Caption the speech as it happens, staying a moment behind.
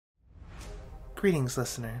Greetings,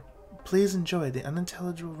 listener. Please enjoy the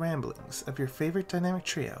unintelligible ramblings of your favorite dynamic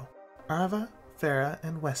trio, Arva, Ferra,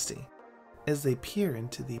 and Westy, as they peer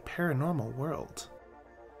into the paranormal world.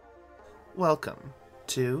 Welcome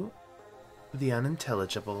to The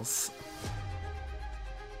Unintelligibles.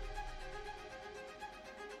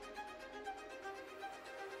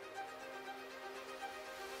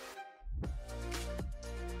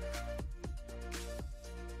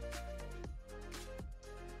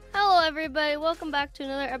 Hello everybody, welcome back to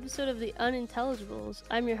another episode of The Unintelligibles.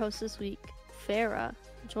 I'm your host this week, Ferra,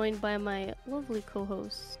 joined by my lovely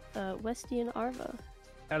co-hosts, Westy and Arva.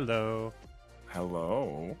 Hello.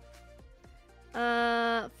 Hello.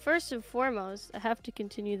 First and foremost, I have to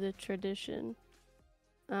continue the tradition.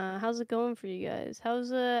 How's it going for you guys? How's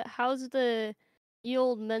the ye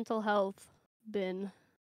old mental health been?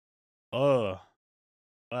 Oh.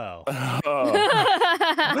 Wow.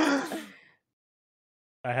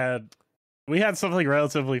 We had something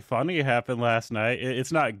relatively funny happen last night.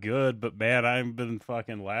 It's not good, but man, I've been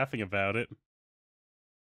fucking laughing about it.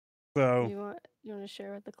 So you want to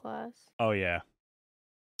share with the class? Oh yeah.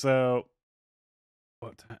 So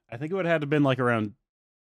I think it would have had to been like around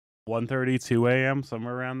 1:30, 2 a.m.,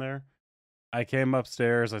 somewhere around there. I came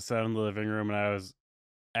upstairs, I sat in the living room, and I was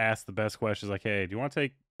asked the best questions like, hey, do you want to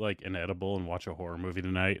take like an edible and watch a horror movie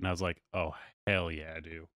tonight? And I was like, oh, hell yeah, I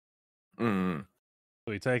do.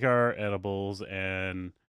 So we take our edibles,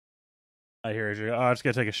 and I hear her, I just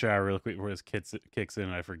gotta take a shower real quick before this kicks in,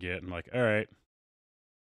 and I forget. I'm like, all right.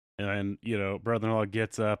 And then, brother-in-law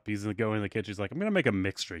gets up, he's going in the kitchen, he's like, I'm gonna make a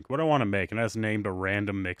mixed drink. What do I want to make? And I just named a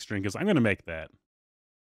random mixed drink, because I'm gonna make that.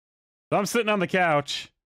 So I'm sitting on the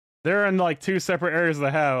couch. They're in like two separate areas of the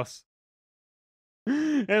house.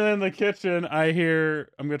 And then in the kitchen, I hear,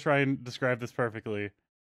 I'm gonna try and describe this perfectly.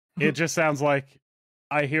 It just sounds like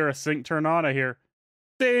I hear a sink turn on, I hear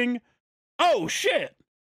ding, oh shit,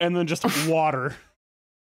 and then just water.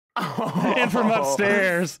 And from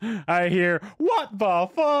upstairs, I hear, what the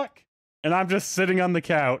fuck? And I'm just sitting on the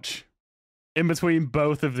couch in between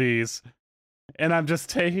both of these, and I'm just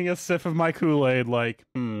taking a sip of my Kool-Aid like,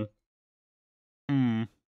 I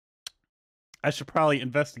should probably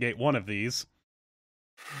investigate one of these.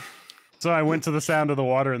 So I went to the sound of the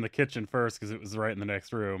water in the kitchen first, because it was right in the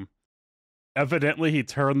next room. Evidently, he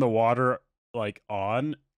turned the water like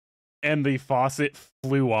on, and the faucet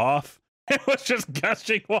flew off. It was just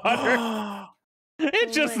gushing water.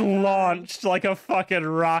 It just launched like a fucking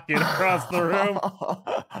rocket across the room.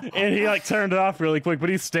 And he like turned it off really quick, but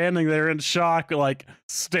he's standing there in shock, like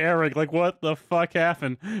staring, like what the fuck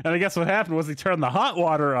happened? And I guess what happened was he turned the hot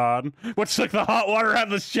water on, which took the hot water out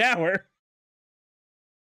of the shower.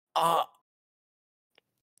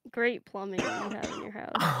 Great plumbing you have in your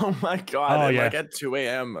house. Oh my god, yeah. Like at 2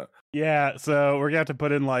 a.m. Yeah, so we're gonna have to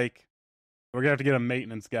put in we're gonna have to get a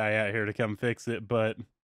maintenance guy out here to come fix it, but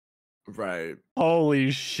Right.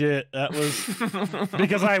 holy shit, that was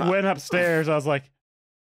because I went upstairs, I was like,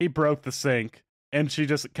 he broke the sink, and she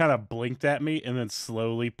just kind of blinked at me and then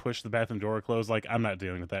slowly pushed the bathroom door closed, like, I'm not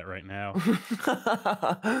dealing with that right now.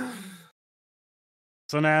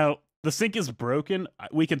 So now the sink is broken.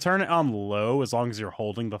 We can turn it on low as long as you're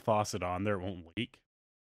holding the faucet on there, it won't leak.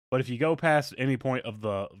 But if you go past any point of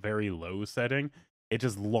the very low setting, it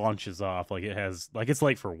just launches off like it's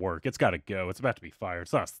late for work. It's got to go. It's about to be fired.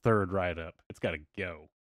 It's not its third ride up. It's got to go.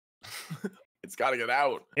 It's got to get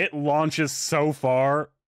out. It launches so far,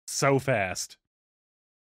 so fast.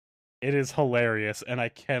 It is hilarious, and I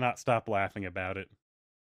cannot stop laughing about it.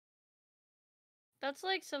 That's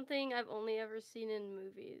like something I've only ever seen in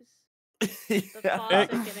movies. Yeah. The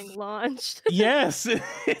faucet getting launched. Yes,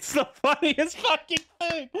 it's the funniest fucking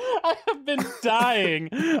thing. I have been dying.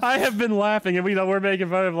 I have been laughing, and we're making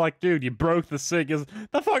fun of like, dude, you broke the sink. The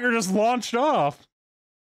fucker just launched off.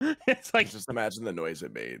 It's like, Just imagine the noise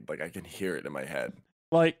it made. Like I can hear it in my head.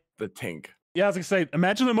 like The tink. yeah, I was gonna say,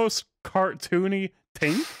 imagine the most cartoony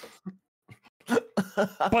tink,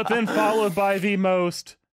 but then followed by the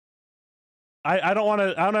most. I don't want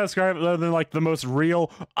to describe it other than like the most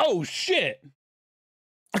real. Oh shit!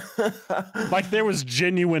 Like there was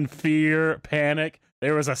genuine fear, panic.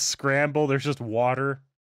 There was a scramble. There's just water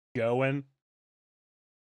going.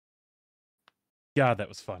 God, that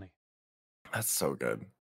was funny. That's so good.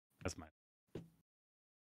 That's my.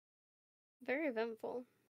 Very eventful.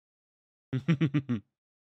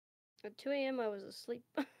 At 2 a.m. I was asleep.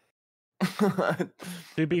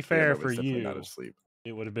 To be fair, I was for definitely not you, asleep.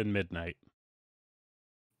 it would have been midnight.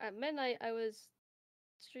 At midnight I was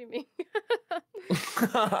streaming.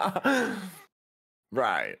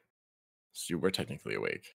 Right. So you were technically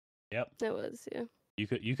awake. Yep. It was, yeah.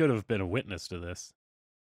 You could have been a witness to this.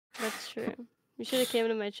 That's true. You should have came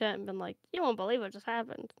into my chat and been like, "You won't believe what just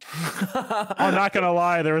happened." I'm not gonna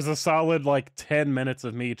lie, there was a solid like 10 minutes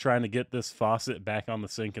of me trying to get this faucet back on the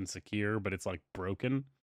sink and secure, but it's like broken.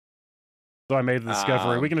 So I made the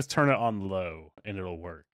discovery we can just turn it on low and it'll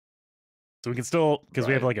work. So we can still, because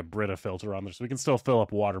we have like a Brita filter on there, so we can still fill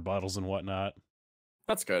up water bottles and whatnot.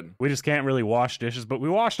 That's good. We just can't really wash dishes, but we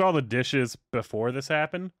washed all the dishes before this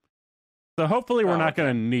happened. So hopefully we're not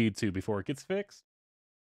going to need to before it gets fixed.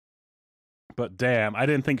 But damn, I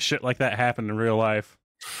didn't think shit like that happened in real life.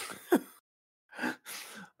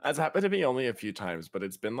 That's happened to me only a few times, but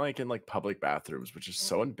it's been like in like public bathrooms, which is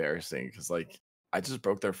so embarrassing because like I just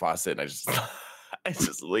broke their faucet and I just I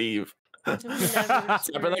just leave. It's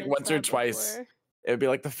happened like once or twice. Before. It would be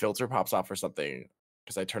like the filter pops off or something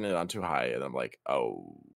because I turn it on too high and I'm like,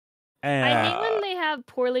 oh. I hate when they have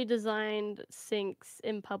poorly designed sinks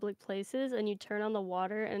in public places and you turn on the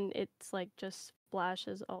water and it's like just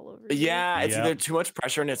splashes all over you. Yeah, it's either too much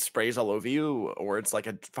pressure and it sprays all over you, or it's like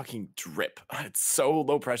a fucking drip. It's so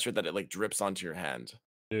low pressure that it like drips onto your hand.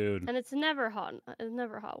 Dude. And it's never hot. It's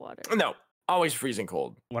never hot water. No, always freezing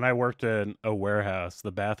cold. When I worked in a warehouse,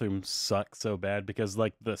 the bathroom sucked so bad because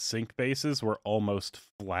like the sink bases were almost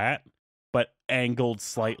flat, but angled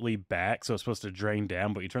slightly back, so it's supposed to drain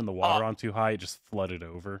down, but you turn the water on too high, it just flooded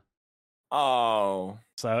over. Oh.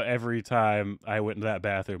 So every time I went into that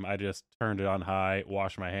bathroom, I just turned it on high,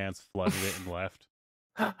 washed my hands, flooded it, and left.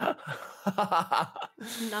 Not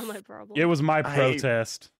my problem. It was my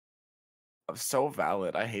protest. So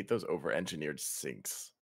valid. I hate those over-engineered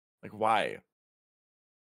sinks. Like, why?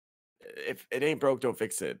 If it ain't broke, don't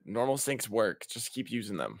fix it. Normal sinks work. Just keep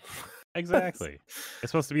using them. Exactly.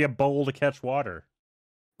 It's supposed to be a bowl to catch water.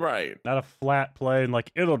 Right. Not a flat plane,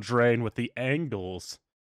 like, it'll drain with the angles.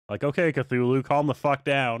 Like, okay, Cthulhu, calm the fuck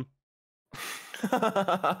down.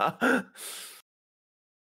 How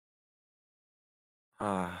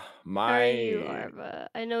are you, Arva?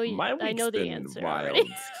 I know you. I know the answer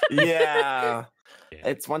already. Yeah.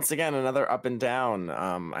 It's once again another up and down.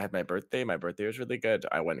 I had my birthday. My birthday was really good.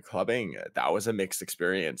 I went clubbing. That was a mixed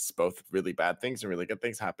experience. Both really bad things and really good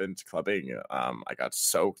things happened clubbing. I got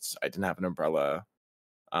soaked. I didn't have an umbrella.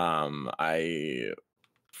 I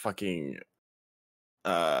fucking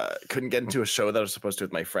couldn't get into a show that I was supposed to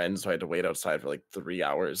with my friends, so I had to wait outside for like 3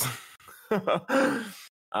 hours. Then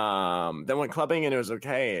went clubbing and it was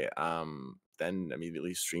okay. Then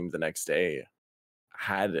immediately streamed the next day.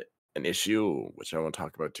 Had an issue, which I won't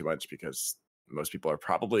talk about too much because most people are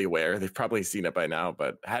probably aware. They've probably seen it by now,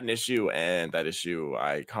 but had an issue, and that issue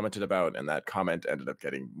I commented about, and that comment ended up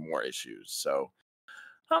getting more issues. So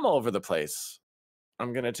I'm all over the place.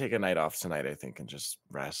 I'm going to take a night off tonight, I think, and just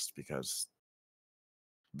rest because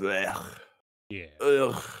blech. Yeah.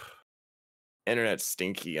 Ugh. Internet's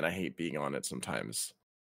stinky and I hate being on it sometimes.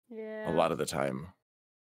 Yeah. A lot of the time.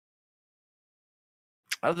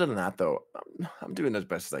 Other than that, though, I'm doing as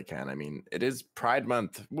best as I can. I mean, it is Pride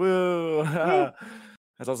Month. Woo!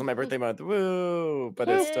 It's also my birthday month. Woo! But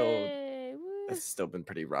it's still been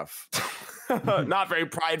pretty rough. Not very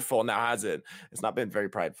prideful now, has it? It's not been very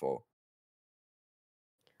prideful.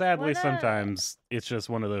 Sadly, sometimes it's just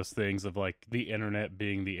one of those things of like the internet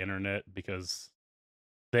being the internet because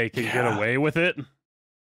they can get away with it.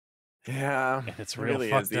 Yeah, and it's really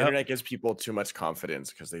fucked is. The up. internet gives people too much confidence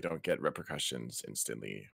because they don't get repercussions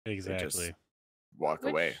instantly. Exactly. They just walk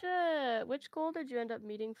away. Which goal did you end up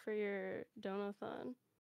meeting for your donathon?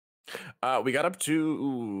 We got up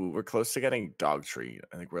to we're close to getting dog treat.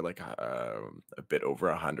 I think we're like a bit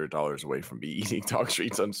over $100 away from me eating dog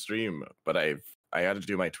treats on stream. But I had to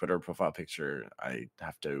do my Twitter profile picture. I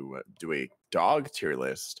have to do a dog tier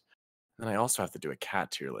list, and I also have to do a cat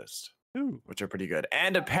tier list. Ooh. Which are pretty good,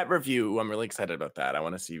 and a pet review. I'm really excited about that. I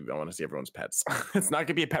want to see everyone's pets. It's not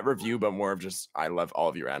gonna be a pet review, but more of just I love all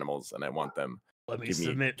of your animals, and I want them. Let me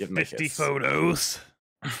submit give 50 photos.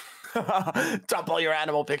 Dump all your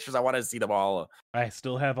animal pictures. I want to see them all. I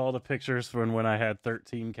still have all the pictures from when I had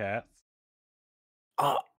 13 cats.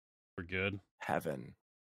 Oh, we're good. Heaven.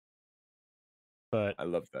 But I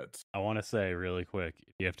love that. I want to say really quick,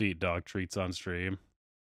 you have to eat dog treats on stream.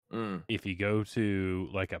 If you go to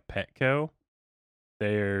like a Petco,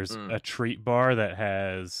 there's a treat bar that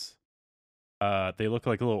has they look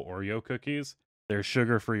like little Oreo cookies. They're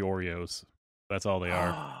sugar-free Oreos. That's all they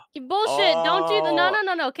are. Bullshit. Don't do the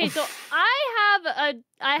no. Okay, so I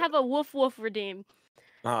have a woof woof redeem.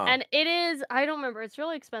 And it is, I don't remember, it's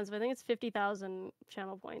really expensive. I think it's 50,000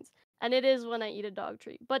 channel points. And it is when I eat a dog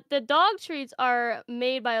treat. But the dog treats are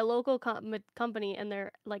made by a local company, and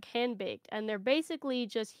they're like hand-baked. And they're basically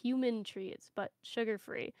just human treats, but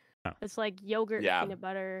sugar-free. Oh. It's like yogurt, peanut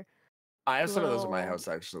butter. I have some of those in my house,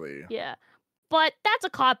 actually. Yeah. but that's a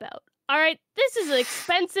cop out. All right, this is an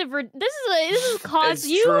expensive. This is cost.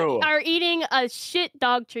 You are eating a shit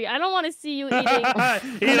dog treat. I don't want to see you eating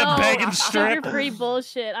Eat a bacon strip. Sugar-free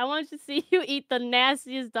bullshit. I want to see you eat the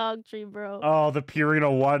nastiest dog treat, bro. Oh, the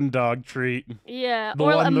Purina One dog treat. Yeah,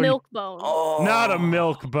 or a milk bone. Oh. Not a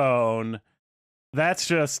milk bone. That's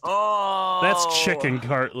just that's chicken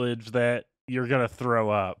cartilage that you're gonna throw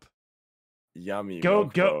up. Yummy.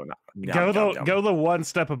 Go Yum. the one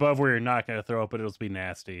step above where you're not gonna throw up, but it'll be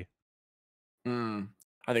nasty. I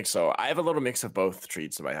think so. I have a little mix of both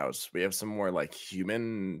treats in my house. We have some more like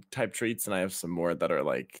human type treats, and I have some more that are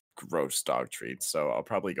like gross dog treats. So I'll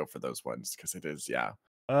probably go for those ones because it is,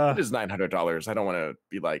 it is $900. I don't want to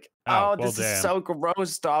be like, this is so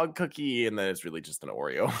gross dog cookie, and then it's really just an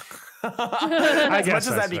Oreo. As much as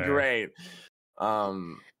that'd be great.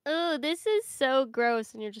 Oh, this is so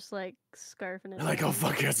gross, and you're just like scarfing it. Like, oh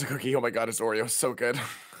fuck yeah, it's a cookie. Oh my god, it's Oreo, so good.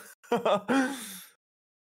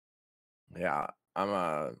 Yeah,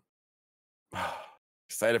 I'm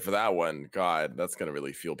excited for that one. God, that's gonna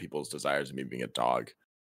really fuel people's desires of me being a dog.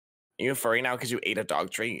 Are you a furry now because you ate a dog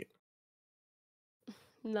treat?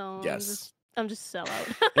 No. Yes. I'm just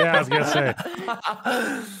sellout. Yeah, I was gonna say.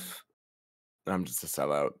 I'm just a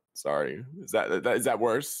sellout. Sorry. Is that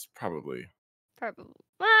worse? Probably.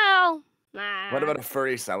 Well, nah. What about a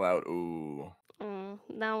furry sellout? Ooh.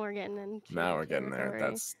 Now we're getting in. Now we're getting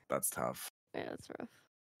there. That's tough. Yeah, that's rough.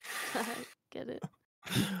 Get it.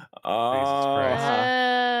 My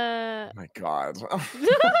God.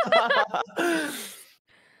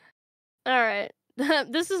 All right.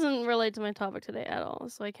 This doesn't relate to my topic today at all,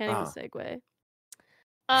 so I can't even segue.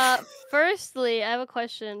 Firstly, I have a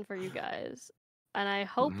question for you guys, and I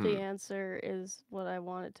hope the answer is what I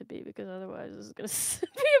want it to be, because otherwise this is going to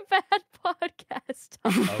be a bad podcast.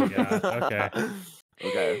 Oh God. Okay.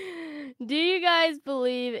 Okay. Do you guys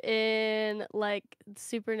believe in like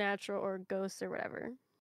supernatural or ghosts or whatever?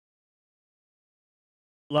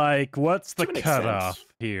 Like, what's the cutoff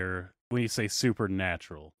here when you say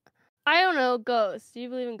supernatural? I don't know. Ghosts. Do you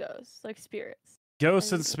believe in ghosts, like spirits?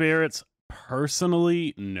 Ghosts and spirits,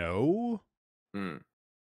 personally, no.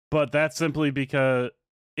 But that's simply because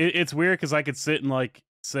it's weird, because I could sit and like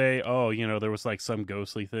say, oh, there was like some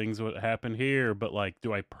ghostly things what happened here, but like,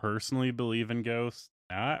 do I personally believe in ghosts?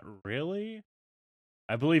 Not really.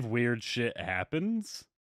 I believe weird shit happens,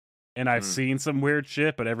 and I've seen some weird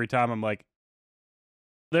shit, but every time I'm like,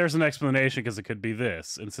 there's an explanation because it could be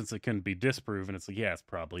this, and since it couldn't be disproven, it's like, yeah, it's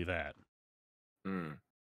probably that.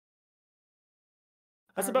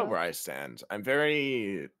 That's about where I stand. I'm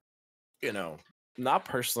very, not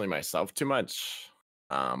personally myself too much,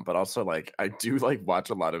 but also like I do like watch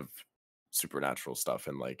a lot of supernatural stuff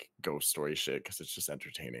and like ghost story shit because it's just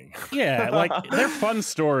entertaining. Yeah, like they're fun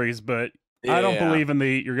stories, but I don't believe in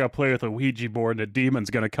you're gonna play with a Ouija board and a demon's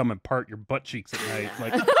gonna come and part your butt cheeks at night.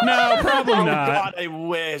 Like, no, probably not. Oh God, I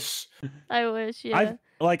wish. Yeah.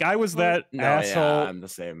 I was that asshole. Yeah, I'm the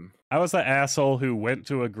same. I was that asshole who went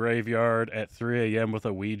to a graveyard at 3 a.m. with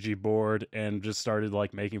a Ouija board and just started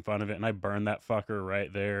like making fun of it, and I burned that fucker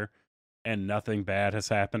right there, and nothing bad has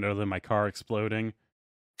happened other than my car exploding.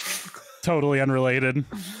 Totally unrelated.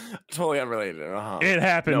 Totally unrelated. It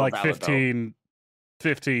happened like 18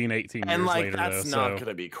 years and like later. That's not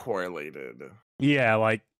gonna be correlated. Yeah,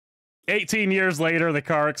 like 18 years later, the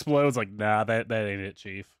car explodes. Like, nah, that ain't it,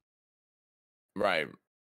 Chief. Right.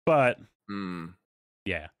 But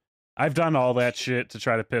yeah, I've done all that shit to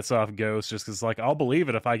try to piss off ghosts, just because like I'll believe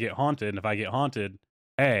it if I get haunted, and if I get haunted,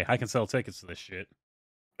 hey, I can sell tickets to this shit.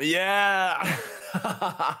 Yeah.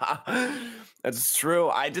 That's true.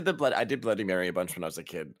 I did Bloody Mary a bunch when I was a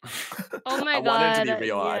kid. Oh my God. I wanted it to be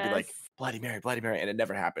real. Yes. I'd be like, Bloody Mary, and it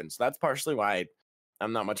never happened. So that's partially why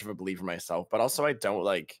I'm not much of a believer myself, but also I don't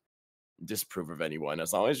like disprove of anyone.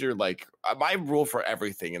 As long as you're like, my rule for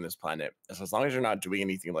everything in this planet is as long as you're not doing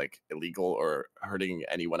anything like illegal or hurting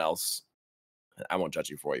anyone else, I won't judge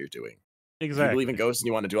you for what you're doing. Exactly. If you believe in ghosts and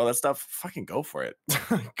you want to do all that stuff, fucking go for it.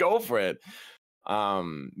 Go for it.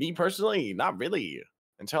 Me personally, not really.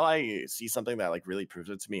 Until I see something that like really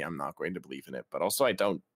proves it to me, I'm not going to believe in it. But also I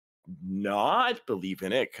don't not believe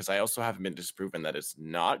in it because I also haven't been disproven that it's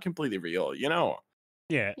not completely real, Yeah.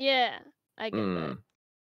 Yeah, I get that.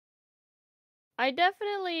 I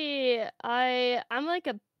definitely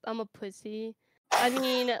I'm a pussy. I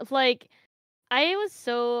mean, like I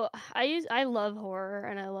love horror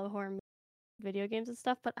and I love horror video games and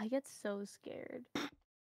stuff, but I get so scared.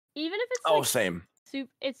 Even if it's like, same.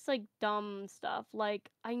 It's like dumb stuff. Like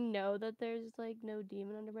I know that there's like no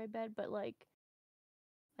demon under my bed, but like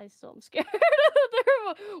I still am scared.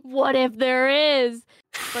 What if there is?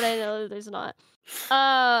 But I know that there's not.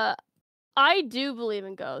 I do believe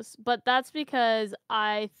in ghosts, but that's because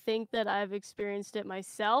I think that I've experienced it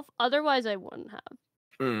myself. Otherwise, I wouldn't have.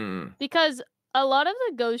 Mm. Because a lot of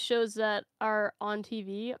the ghost shows that are on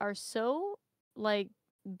TV are so like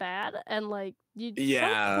bad and like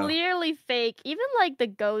so clearly fake. Even like the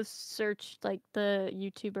ghost search, like the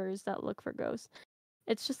YouTubers that look for ghosts,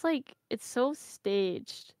 it's just like it's so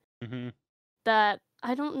staged that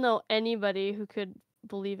I don't know anybody who could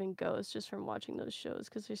believe in ghosts just from watching those shows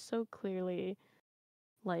because they're so clearly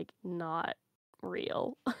like not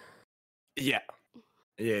real. Yeah.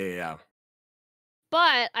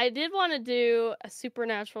 But I did want to do a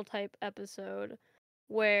supernatural type episode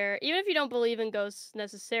where even if you don't believe in ghosts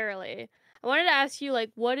necessarily, I wanted to ask you like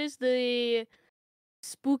what is the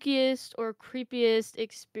spookiest or creepiest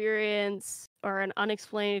experience or an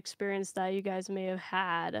unexplained experience that you guys may have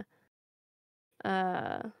had?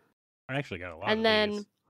 I actually got a lot and of then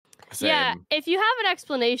these. yeah, if you have an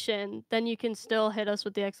explanation, then you can still hit us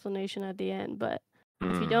with the explanation at the end. But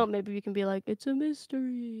if you don't, maybe we can be like, it's a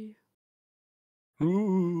mystery.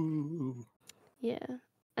 Ooh. Yeah.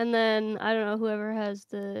 And then, I don't know, whoever has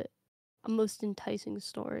the most enticing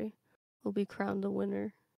story will be crowned the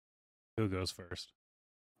winner. Who goes first?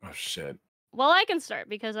 Oh, shit. Well, I can start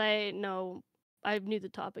because I knew the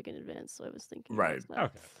topic in advance, so I was thinking. Right.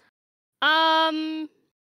 Okay.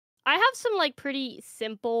 I have some like pretty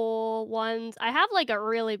simple ones. I have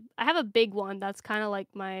a big one that's kind of like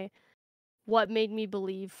my what made me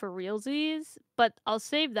believe for realsies, but I'll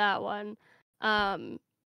save that one.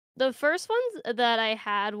 The first ones that I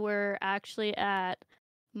had were actually at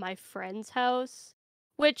my friend's house,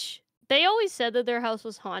 which they always said that their house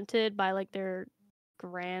was haunted by like their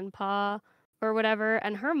grandpa or whatever,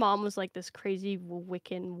 and her mom was like this crazy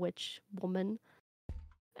Wiccan witch woman.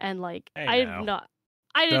 And like Hey,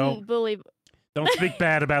 I didn't believe. Don't speak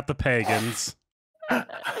bad about the pagans. Shouldn't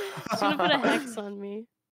have put a hex on me.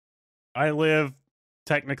 I live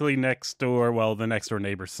technically next door. Well, the next door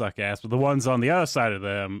neighbors suck ass, but the ones on the other side of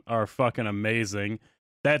them are fucking amazing.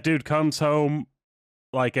 That dude comes home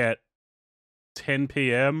like at 10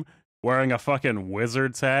 p.m. wearing a fucking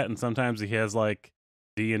wizard's hat, and sometimes he has like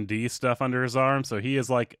D&D stuff under his arm, so he is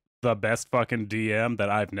like the best fucking DM that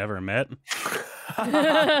I've never met.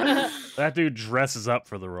 That dude dresses up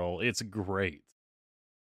for the role. It's great.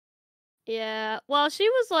 Yeah. Well, she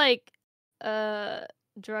was like a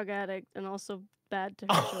drug addict and also bad to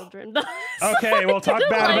her children. Okay, well, talk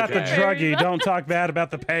bad about the druggie. Don't talk bad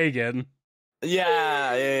about the pagan.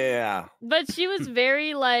 Yeah. But she was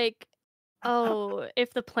very like, oh,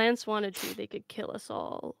 if the plants wanted to, they could kill us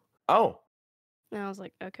all. Oh. And I was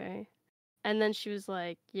like, okay. And then she was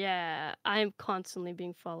like, yeah, I'm constantly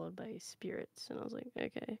being followed by spirits. And I was like,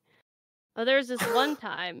 okay. Oh, there was this one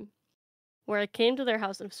time where I came to their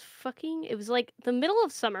house and it was like the middle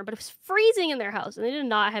of summer, but it was freezing in their house and they did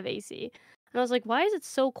not have AC. And I was like, why is it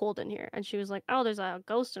so cold in here? And she was like, oh, there's a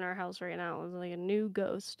ghost in our house right now. It was like a new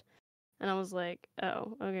ghost. And I was like,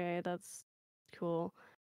 oh, okay, that's cool.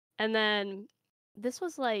 And then this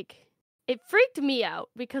was like, it freaked me out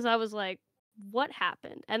because I was like, what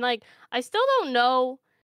happened? And like, I still don't know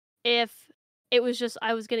if it was just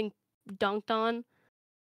I was getting dunked on.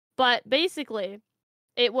 But basically,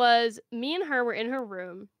 it was me and her were in her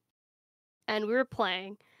room and we were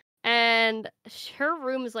playing. And her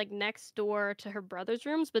room is like next door to her brother's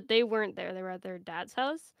rooms, but they weren't there. They were at their dad's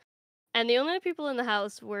house. And the only people in the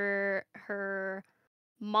house were her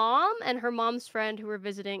mom and her mom's friend who were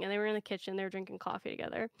visiting, and they were in the kitchen. They were drinking coffee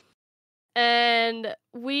together. And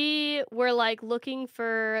we were like looking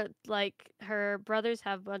for like her brothers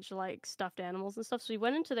have a bunch of like stuffed animals and stuff. So we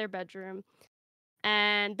went into their bedroom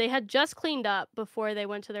and they had just cleaned up before they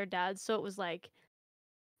went to their dad's. So it was like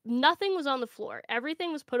nothing was on the floor.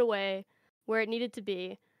 Everything was put away where it needed to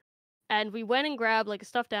be. And we went and grabbed like a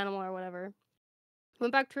stuffed animal or whatever.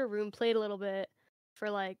 Went back to her room, played a little bit for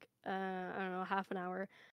like, I don't know, half an hour.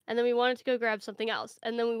 And then we wanted to go grab something else.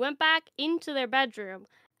 And then we went back into their bedroom.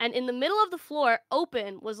 And in the middle of the floor,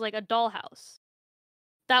 open, was like a dollhouse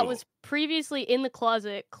that was previously in the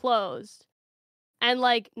closet, closed. And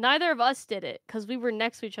like neither of us did it because we were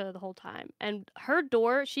next to each other the whole time. And her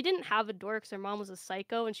door, she didn't have a door because her mom was a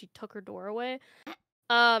psycho and she took her door away.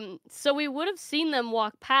 So we would have seen them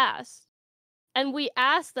walk past. And we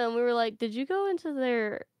asked them, we were like, did you go into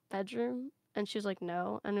their bedroom? And she was like,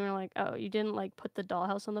 no. And we were like, oh, you didn't like put the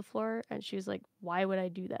dollhouse on the floor? And she was like, why would I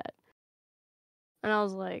do that? And I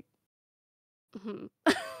was like,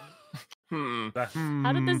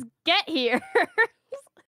 how did this get here?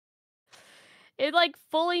 It like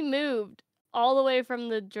fully moved all the way from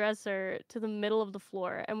the dresser to the middle of the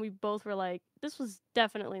floor. And we both were like, this was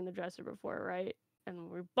definitely in the dresser before, right? And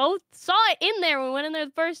we both saw it in there when we went in there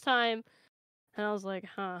the first time. And I was like,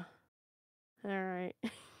 huh. All right.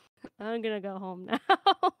 I'm going to go home now.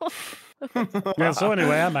 Yeah, so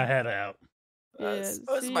anyway, I'm a head out. Yeah,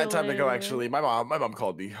 it's my time to go, actually. My mom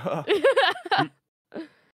called me.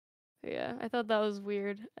 Yeah, I thought that was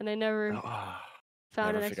weird. And I never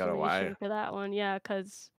found an explanation for that one. Yeah,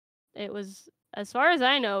 because it was, as far as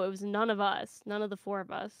I know, it was none of us. None of the four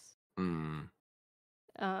of us.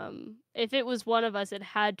 If it was one of us, it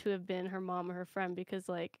had to have been her mom or her friend, because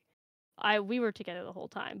like we were together the whole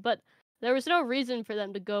time. But there was no reason for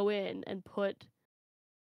them to go in and put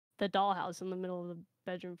the dollhouse in the middle of the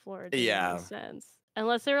bedroom floor. It didn't make any sense.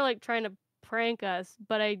 Unless they were like trying to prank us,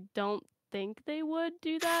 but I don't think they would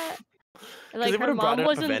do that. Like her mom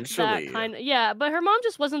wasn't that kind of, yeah, but her mom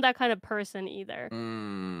just wasn't that kind of person either.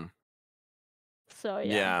 So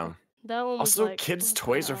yeah. That one was also, like, kids'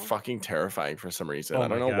 toys are fucking terrifying for some reason. Oh I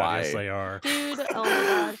don't know why. Yes, they are. Dude, oh my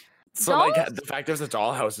god. So dolls? Like the fact there's a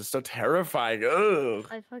dollhouse is so terrifying. Ugh.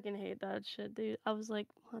 I fucking hate that shit, dude. I was like,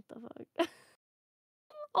 what the fuck?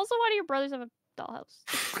 Also, why do your brothers have a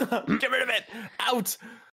dollhouse? Get rid of it! Out!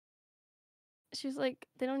 She was like,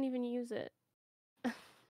 they don't even use it.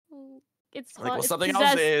 It's like, well, it's something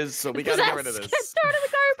possessed. Else is, so we gotta get rid of this. Get thrown in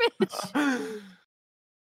the garbage.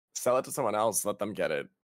 Sell it to someone else. Let them get it.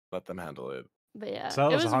 Let them handle it. But yeah, it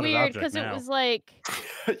was weird because it was like,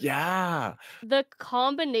 yeah, the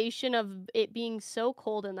combination of it being so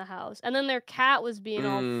cold in the house, and then their cat was being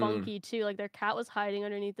all funky too. Like their cat was hiding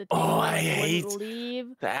underneath the table. Oh, I hate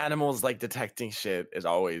leave. The animals like detecting shit is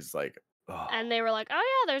always like. Oh. And they were like, "Oh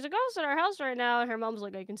yeah, there's a ghost in our house right now." And her mom's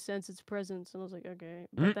like, "I can sense its presence." And I was like, "Okay."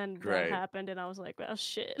 But then that happened, and I was like, "Well,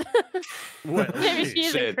 shit." Maybe she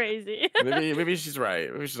isn't crazy. maybe she's right.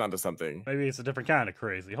 Maybe she's onto something. Maybe it's a different kind of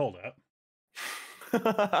crazy. Hold up.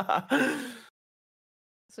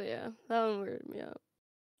 So yeah, that one weirded me out.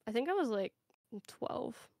 I think I was like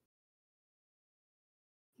 12,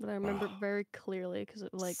 but I remember it very clearly because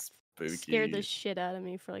it like scared the shit out of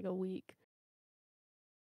me for like a week.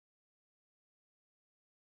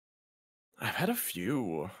 I've had a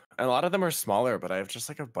few. A lot of them are smaller, but I have just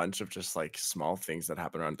like a bunch of just like small things that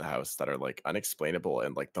happen around the house that are like unexplainable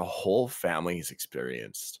and like the whole family's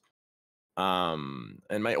experienced.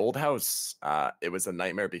 In my old house, it was a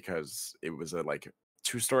nightmare because it was a like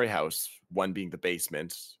 2-story house, one being the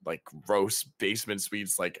basement, like gross basement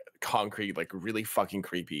suites, like concrete, like really fucking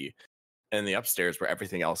creepy. And the upstairs where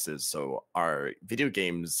everything else is. So our video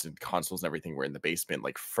games and consoles and everything were in the basement,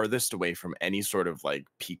 like furthest away from any sort of like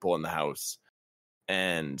people in the house.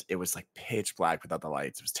 And it was like pitch black without the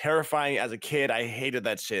lights. It was terrifying as a kid. I hated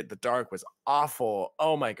that shit. The dark was awful.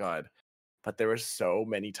 Oh my God. But there were so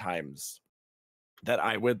many times that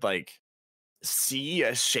I would like see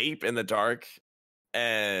a shape in the dark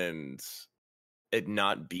and it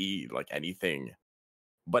not be like anything.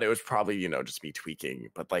 But it was probably, you know, just me tweaking.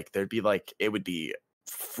 But like there'd be like, it would be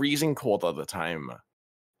freezing cold all the time.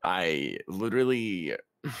 I literally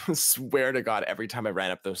swear to God, every time I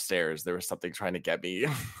ran up those stairs, there was something trying to get me.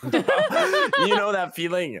 You know that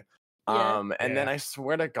feeling? Yeah. And then I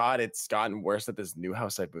swear to God, it's gotten worse at this new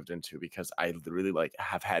house I've moved into because I literally like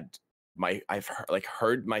have had I've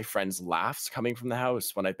heard my friends' laughs coming from the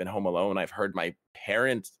house when I've been home alone. I've heard my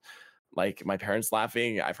parents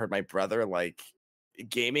laughing. I've heard my brother like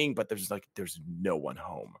gaming, but there's no one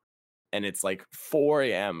home. And it's like 4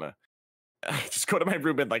 a.m. I just go to my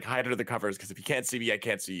room and like hide under the covers because if you can't see me, I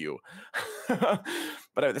can't see you.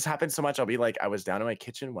 But this happens so much. I'll be like, I was down in my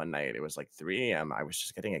kitchen one night. It was like 3 a.m. I was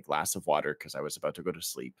just getting a glass of water because I was about to go to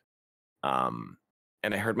sleep. And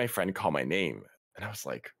I heard my friend call my name. And I was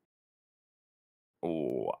like,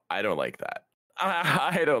 oh, I don't like that.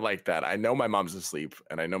 I don't like that. I know my mom's asleep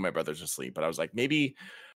and I know my brother's asleep. But I was like, maybe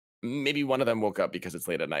one of them woke up because it's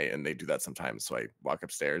late at night and they do that sometimes. So I walk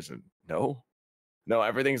upstairs and no,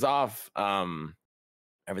 everything's off.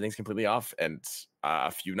 Everything's completely off. And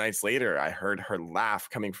a few nights later, I heard her laugh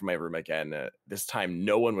coming from my room again. This time,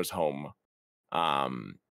 no one was home.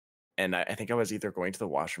 And I think I was either going to the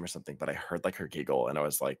washroom or something, but I heard like her giggle and I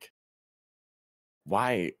was like,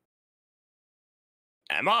 why?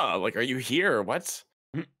 Emma, like, are you here? What?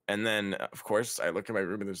 And then, of course, I look in my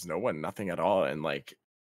room and there's no one, nothing at all. And like,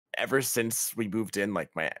 ever since we moved in, like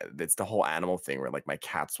it's the whole animal thing where like my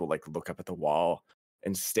cats will like look up at the wall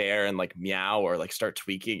and stare and like meow or like start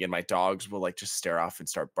tweaking, and my dogs will like just stare off and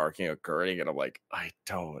start barking or gurring, and I'm like, I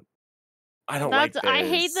don't like this. I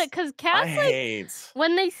hate that because cats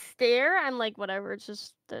when they stare, I'm like, whatever, it's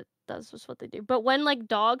just that's just what they do. But when like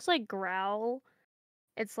dogs like growl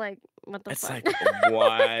It's like, what the It's fuck? like,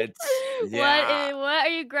 what? Yeah. What are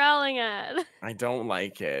you growling at? I don't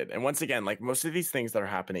like it. And once again, like most of these things that are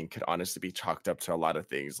happening could honestly be chalked up to a lot of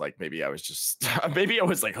things. Like maybe I was just, maybe I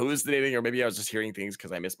was like hallucinating, or maybe I was just hearing things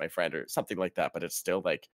because I missed my friend or something like that. But it's still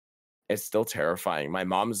like, it's still terrifying. My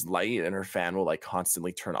mom's light and her fan will like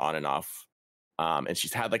constantly turn on and off. And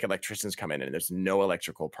she's had like electricians come in and there's no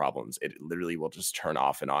electrical problems. It literally will just turn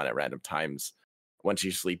off and on at random times when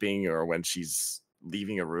she's sleeping or when she's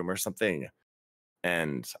leaving a room or something.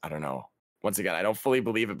 And I don't know. Once again, I don't fully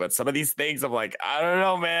believe it, but some of these things I'm like, I don't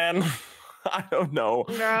know, man. I don't know.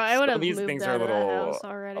 Bro, I Some would of have these moved things out are of that house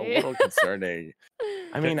already. a little concerning.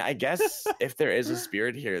 I mean, I guess if there is a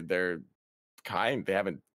spirit here, they're kind. They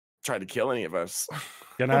haven't tried to kill any of us.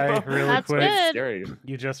 Can I really That's quick? good. Scary.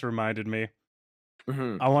 You just reminded me.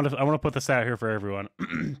 Mhm. I want to put this out here for everyone.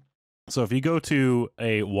 So if you go to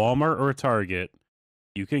a Walmart or a Target,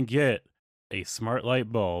 you can get a smart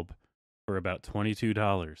light bulb for about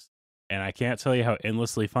 $22. And I can't tell you how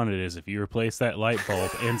endlessly fun it is if you replace that light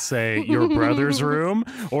bulb in, say, your brother's room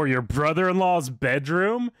or your brother-in-law's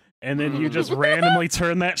bedroom, and then you just randomly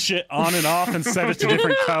turn that shit on and off and set it to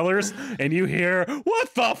different colors, and you hear,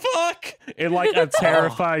 what the fuck? In like a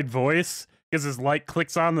terrified voice, because his light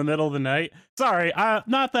clicks on in the middle of the night. Sorry,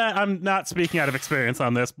 not that I'm not speaking out of experience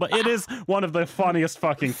on this, but it is one of the funniest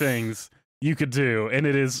fucking things you could do, and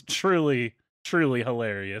it is truly, truly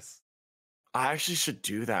hilarious. I actually should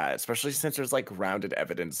do that, especially since there's like grounded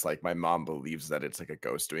evidence. Like my mom believes that it's like a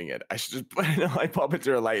ghost doing it. I should just put in a light bulb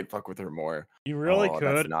into her light and fuck with her more. You really That's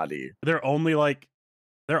could. naughty. They're only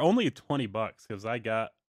 $20 because I got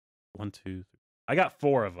I got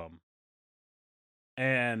 4 of them,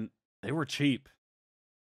 and they were cheap.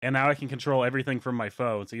 And now I can control everything from my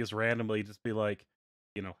phone. So you just randomly just be like,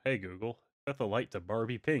 hey Google, set the light to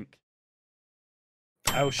Barbie pink.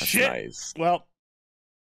 Oh That's shit! nice. Well,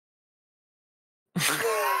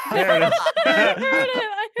 there it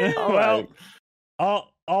is. Well,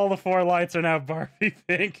 all the 4 lights are now Barbie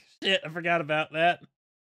pink. Shit, I forgot about that.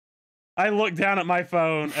 I looked down at my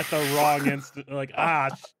phone at the wrong instant, like,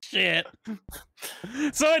 shit.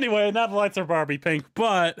 So anyway, now the lights are Barbie pink,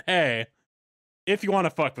 but hey, if you want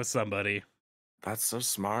to fuck with somebody. That's so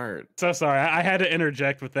smart. So sorry, I had to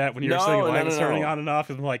interject with that when you were saying light was turning on and off.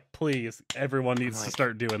 I'm like, please, everyone needs to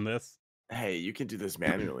start doing this. Hey, you can do this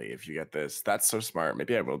manually if you get this. That's so smart.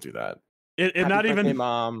 Maybe I will do that. It not birthday, even,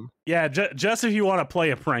 Mom. Yeah, just if you want to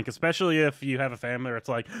play a prank, especially if you have a family where it's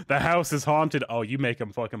like the house is haunted. Oh, you make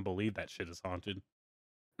them fucking believe that shit is haunted.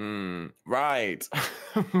 Right,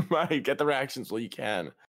 right. Get the reactions while you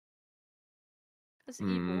can. That's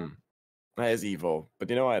evil. That is evil, but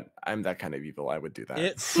you know what? I'm that kind of evil. I would do that.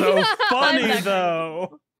 It's so funny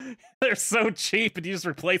though. They're so cheap, and you just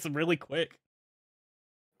replace them really quick.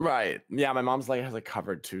 Right. Yeah, my mom's light has it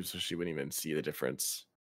covered too, so she wouldn't even see the difference.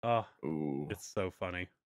 Oh, ooh, it's so funny.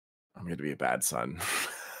 I'm going to be a bad son.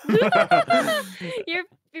 You're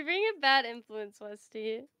being a bad influence,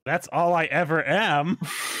 Westy. That's all I ever am.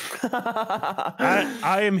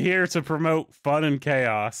 I am here to promote fun and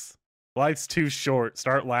chaos. Life's too short.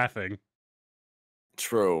 Start laughing.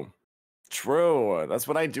 True. That's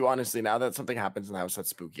what I do, honestly. Now that something happens in the house that's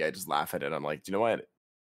spooky, I just laugh at it. I'm like, do you know what?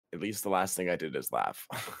 At least the last thing I did is laugh.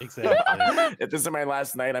 Exactly. If this is my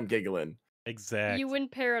last night, I'm giggling. Exactly. You win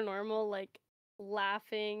paranormal, like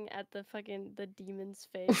laughing at the demon's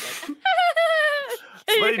face. Like,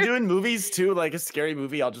 That's what I do in movies too. Like a scary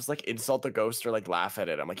movie, I'll just like insult the ghost or like laugh at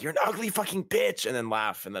it. I'm like, you're an ugly fucking bitch, and then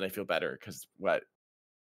laugh, and then I feel better because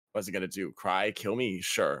what's it gonna do? Cry? Kill me?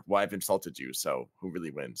 Sure. Well, I've insulted you, so who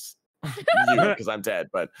really wins? You, because I'm dead.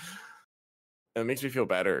 But it makes me feel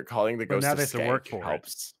better. Calling the ghost now a they have to work for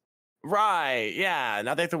helps. Right? Yeah.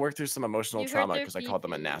 Now they have to work through some emotional You hurt trauma their because I called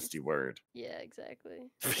them a feefies. nasty word. Yeah, exactly.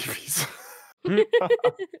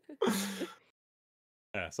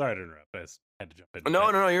 Sorry to interrupt. I just had to jump in.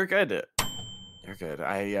 No, you're good. You're good.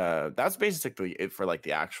 That's basically it for like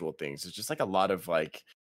the actual things. It's just like a lot of like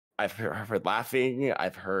I've heard laughing,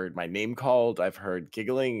 I've heard my name called, I've heard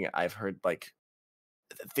giggling, I've heard like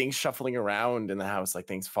things shuffling around in the house, like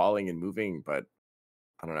things falling and moving, but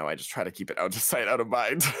I don't know, I just try to keep it out of sight, out of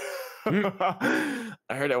mind. I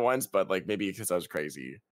heard it once, but like maybe because I was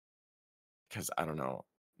crazy. Because I don't know.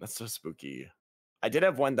 That's so spooky. I did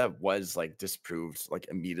have one that was like disproved like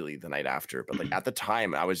immediately the night after, but like at the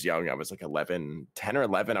time I was young, I was like 10 or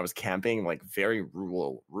 11. I was camping, like very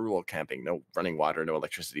rural camping, no running water, no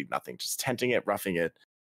electricity, nothing, just tenting it, roughing it.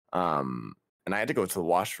 And I had to go to the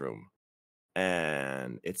washroom,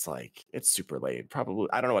 and it's super late. Probably,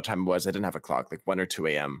 I don't know what time it was. I didn't have a clock, like 1 or 2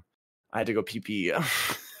 a.m. I had to go pee.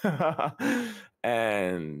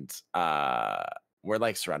 And we're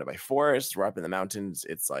like surrounded by forest. We're up in the mountains.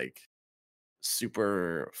 It's like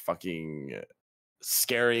super fucking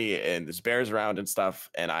scary, and there's bears around and stuff.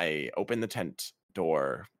 And I open the tent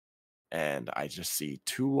door, and I just see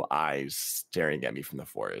two eyes staring at me from the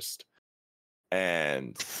forest.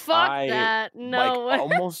 And Fuck that. No. like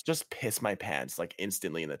almost just piss my pants like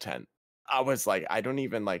instantly in the tent. I was like, I don't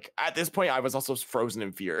even like, at this point I was also frozen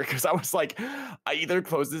in fear, because I was like, I either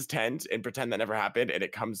close this tent and pretend that never happened and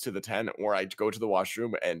it comes to the tent, or I go to the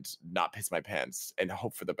washroom and not piss my pants and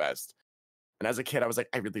hope for the best. And as a kid, I was like,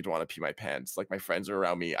 I really don't want to pee my pants. Like, my friends are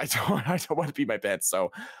around me. I don't want to pee my pants.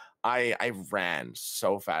 So I ran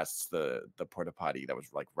so fast to the porta potty that was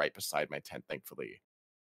like right beside my tent, thankfully.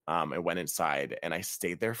 I went inside and I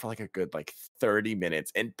stayed there for like a good like 30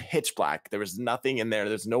 minutes in pitch black. There was nothing in there.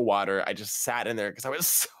 There's no water. I just sat in there because I was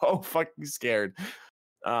so fucking scared.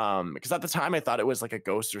 Because at the time I thought it was like a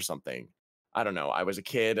ghost or something. I don't know. I was a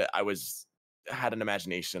kid. Had an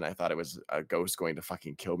imagination. I thought it was a ghost going to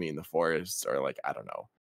fucking kill me in the forest, or like, I don't know,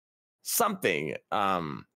 something.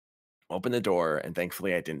 Opened the door, and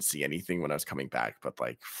thankfully I didn't see anything when I was coming back, but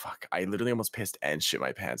like, fuck, I literally almost pissed and shit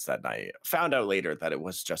my pants that night. Found out later that it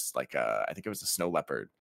was just like I think it was a snow leopard.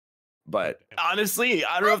 But honestly,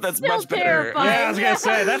 I don't know if that's much better. Terrifying. Yeah, I was gonna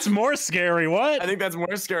say that's more scary. What? I think that's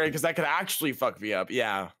more scary because that could actually fuck me up.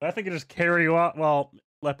 Yeah. I think it just carry you out. Well,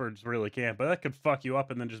 leopards really can't, but that could fuck you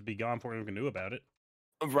up and then just be gone before you can do about it.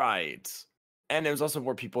 Right. And there was also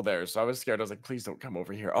more people there, so I was scared. I was like, please don't come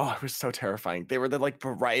over here. Oh, it was so terrifying. They were the like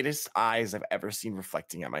brightest eyes I've ever seen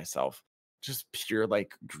reflecting at myself. Just pure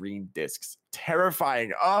like green discs.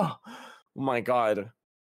 Terrifying. Oh my God.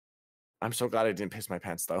 I'm so glad I didn't piss my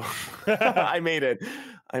pants though. I made it.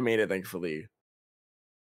 Thankfully.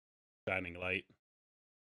 Shining light.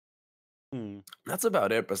 That's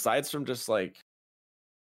about it. Besides from just like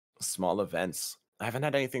small events, I haven't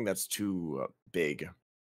had anything that's too big.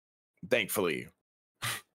 Thankfully.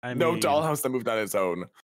 No dollhouse that moved on its own.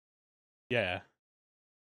 Yeah.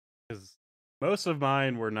 Because most of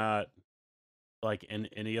mine were not like in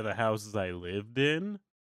any of the houses I lived in.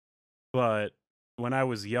 But when I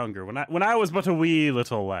was younger, when I was but a wee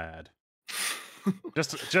little lad,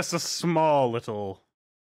 just a small little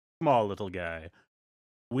guy,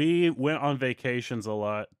 we went on vacations a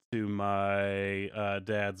lot to my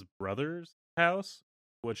dad's brother's house,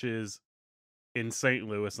 which is in St.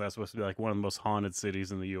 Louis. That's supposed to be like one of the most haunted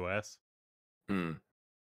cities in the U.S.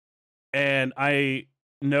 And I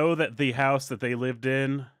know that the house that they lived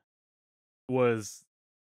in was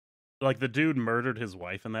like, the dude murdered his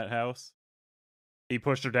wife in that house. He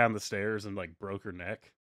pushed her down the stairs and like broke her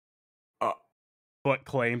neck. But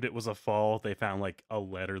claimed it was a fall. They found like a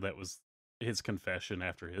letter that was his confession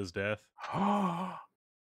after his death.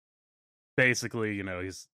 Basically, you know,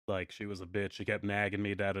 he's like, she was a bitch. She kept nagging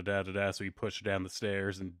me, da-da-da-da-da. So he pushed her down the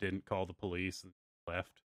stairs and didn't call the police and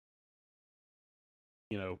left.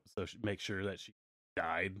 You know, so make sure that she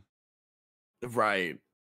died. Right.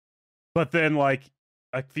 But then, like,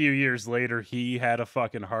 a few years later, he had a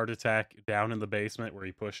fucking heart attack down in the basement where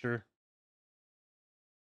he pushed her.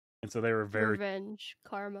 And so they were very... Revenge.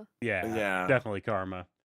 Karma. Yeah. Definitely karma.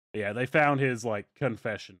 Yeah, they found his, like,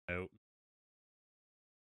 confession note.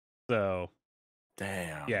 So...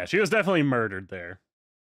 Damn. Yeah, she was definitely murdered there.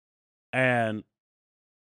 And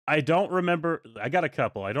I don't remember... I got a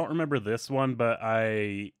couple. I don't remember this one, but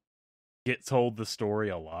I get told the story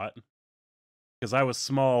a lot. Because I was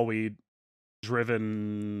small, we'd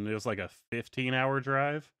driven... It was like a 15-hour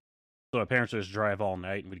drive. So my parents would just drive all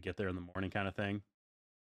night and we'd get there in the morning kind of thing.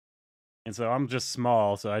 And so I'm just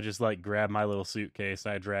small, so I just like grab my little suitcase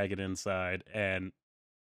and I drag it inside. And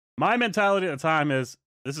my mentality at the time is,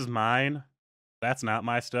 this is mine. That's not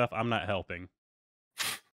my stuff. I'm not helping.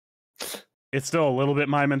 It's still a little bit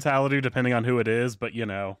my mentality, depending on who it is, but you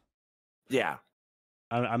know. Yeah.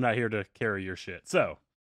 I'm not here to carry your shit. So,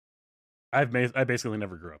 I basically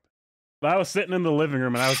never grew up. But I was sitting in the living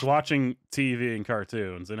room and I was watching TV and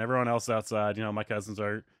cartoons, and everyone else outside, you know, my cousins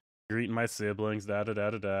are greeting my siblings,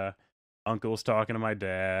 da-da-da-da-da. Uncle's talking to my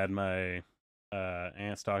dad, my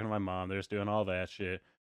aunt's talking to my mom. They're just doing all that shit.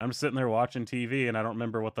 I'm just sitting there watching TV, and I don't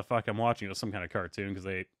remember what the fuck I'm watching. It was some kind of cartoon because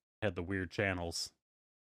they had the weird channels.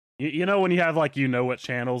 You know when you have, like, you know what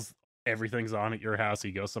channels everything's on at your house,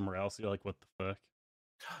 you go somewhere else, you're like, what the fuck?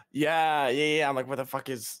 Yeah. I'm like,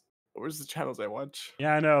 where's the channels I watch?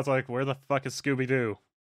 Yeah, I know. It's like, where the fuck is Scooby-Doo?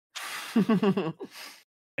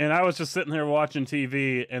 And I was just sitting there watching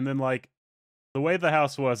TV, and then, like, the way the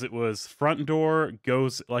house was, it was front door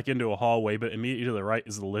goes like into a hallway, but immediately to the right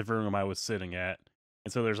is the living room I was sitting at.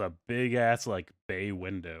 And so there's a big ass like bay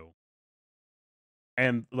window.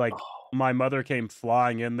 And like my mother came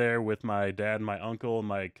flying in there with my dad and my uncle, and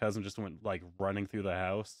my cousin just went like running through the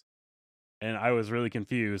house. And I was really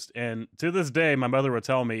confused. And to this day, my mother would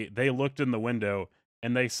tell me they looked in the window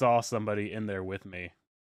and they saw somebody in there with me.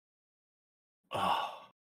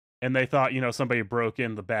 And they thought, somebody broke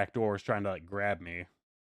in the back door, was trying to like grab me.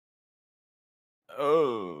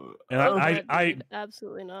 And I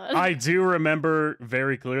absolutely not. I do remember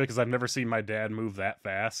very clearly because I've never seen my dad move that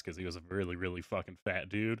fast because he was a really, really fucking fat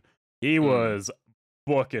dude. He was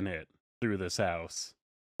booking it through this house.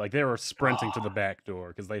 Like they were sprinting to the back door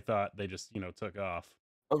because they thought they just, took off.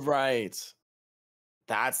 Right.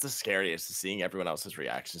 That's the scariest. Seeing everyone else's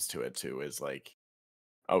reactions to it too is like,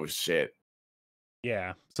 oh shit.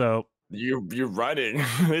 Yeah. So you're running.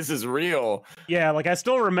 This is real. Yeah, like I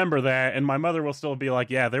still remember that, and my mother will still be like,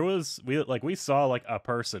 "Yeah, we saw like a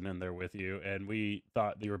person in there with you, and we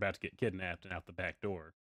thought you were about to get kidnapped and out the back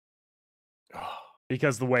door."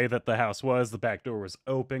 Because the way that the house was, the back door was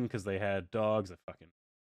open because they had dogs.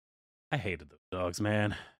 I hated those dogs,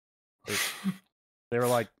 man. They were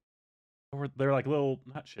like little,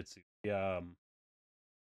 not Shih Tzu. They're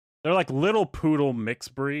like little poodle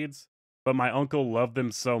mixed breeds. But my uncle loved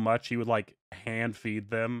them so much, he would like hand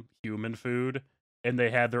feed them human food, and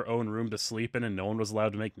they had their own room to sleep in, and no one was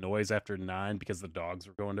allowed to make noise after 9 because the dogs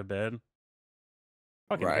were going to bed.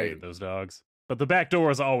 Fucking hated those dogs. But the back door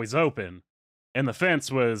was always open, and the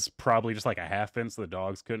fence was probably just like a half fence the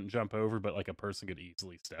dogs couldn't jump over, but like a person could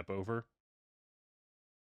easily step over.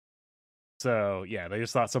 So yeah, they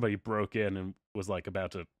just thought somebody broke in and was like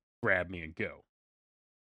about to grab me and go.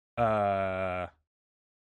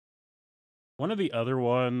 One of the other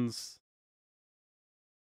ones.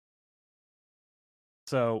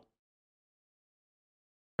 So,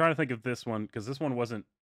 I'm trying to think of this one because this one wasn't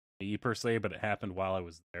me per se, but it happened while I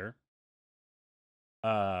was there.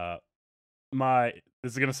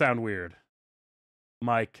 This is gonna sound weird.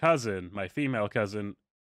 My female cousin,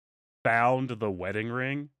 found the wedding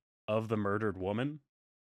ring of the murdered woman,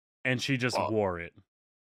 and she just wore it.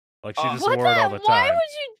 Like she just wore it all the time. Why would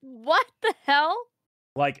you? What the hell?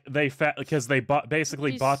 Like because they bought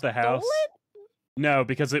the house. It? No,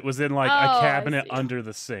 because it was in like a cabinet under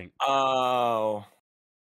the sink. Oh.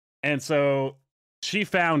 And so she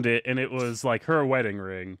found it, and it was like her wedding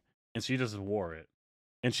ring, and she just wore it.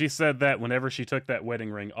 And she said that whenever she took that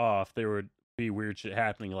wedding ring off, there would be weird shit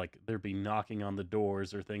happening, like there'd be knocking on the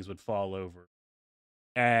doors or things would fall over.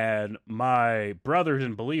 And my brother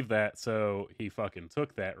didn't believe that, so he fucking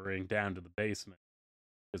took that ring down to the basement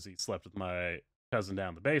because he slept with my cousin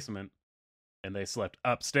down the basement, and they slept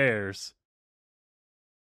upstairs.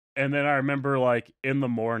 And then I remember, like, in the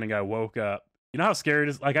morning, I woke up. You know how scary it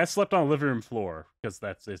is? Like, I slept on the living room floor because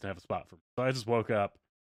they didn't have a spot for me. So I just woke up,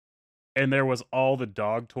 and there was all the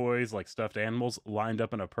dog toys, like stuffed animals, lined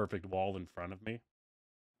up in a perfect wall in front of me.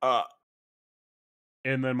 And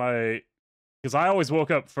then because I always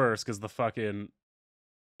woke up first because the fucking,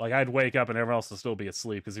 like, I'd wake up and everyone else would still be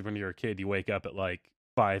asleep because even when you're a kid, you wake up at, like,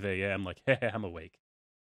 5 a.m., like, hey, I'm awake.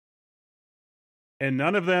 And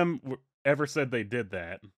none of them ever said they did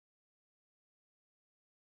that.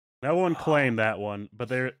 No one claimed that one,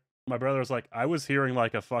 but my brother was like, I was hearing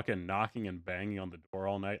like a fucking knocking and banging on the door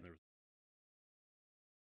all night. And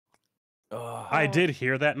I did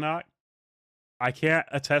hear that knock. I can't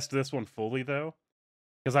attest to this one fully though,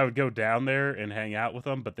 because I would go down there and hang out with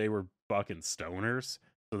them, but they were fucking stoners,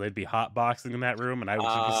 so they'd be hotboxing in that room, and I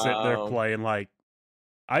was just sitting there playing like,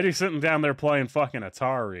 I'd be sitting down there playing fucking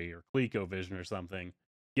Atari or ColecoVision or something,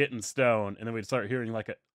 getting stoned, and then we'd start hearing like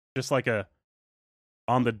a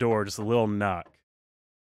on the door, just a little knock.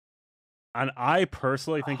 And I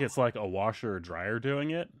personally think it's like a washer or dryer doing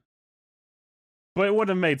it. But it wouldn't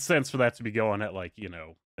have made sense for that to be going at like,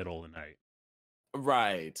 middle of the night.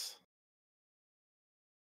 Right.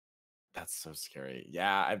 That's so scary.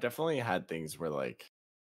 Yeah, I've definitely had things where like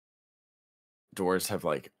doors have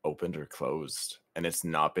like opened or closed, and it's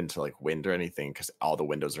not been to like wind or anything because all the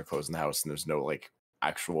windows are closed in the house and there's no like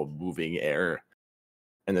actual moving air.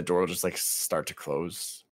 And the door will just like start to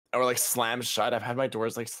close or like slam shut. I've had my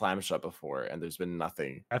doors like slam shut before, and there's been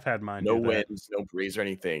nothing. I've had mine. No winds, no breeze or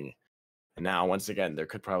anything. And now, once again, there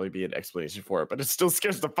could probably be an explanation for it, but it still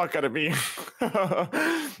scares the fuck out of me.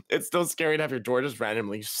 It's still scary to have your door just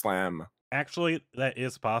randomly slam. Actually, that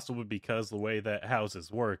is possible because the way that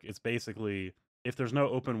houses work, it's basically if there's no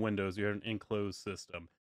open windows, you have an enclosed system.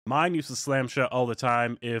 Mine used to slam shut all the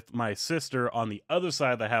time. If my sister on the other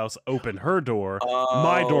side of the house opened her door,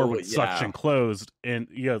 my door would suction closed, and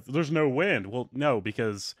there's no wind. Well, no,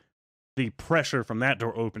 because the pressure from that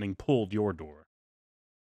door opening pulled your door.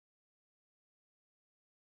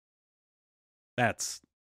 that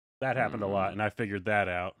happened a lot, and I figured that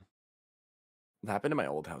out. It happened in my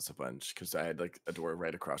old house a bunch because I had like a door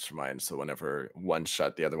right across from mine. So whenever one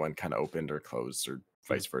shut, the other one kind of opened or closed, or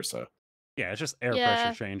vice versa. Yeah, it's just air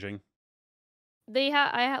pressure changing. We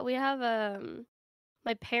have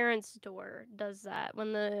my parents' door does that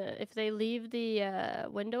if they leave the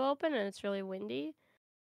window open and it's really windy,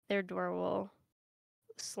 their door will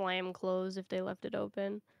slam close if they left it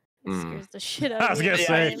open. It scares the shit out of me. I was gonna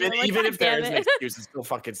say, even if there is an excuse, it still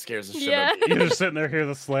fucking scares the shit out of you. You're just sitting there, hear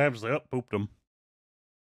the slams, like, oh, pooped them.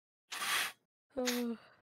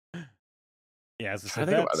 Yeah, as I said,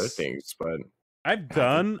 think of other things, but I've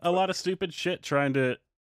done a lot of stupid shit trying to,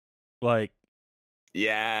 like,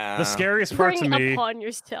 the scariest part to me upon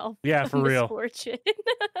yourself. Yeah, for real. Misfortune.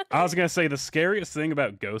 I was gonna say the scariest thing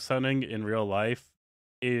about ghost hunting in real life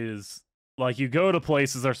is like you go to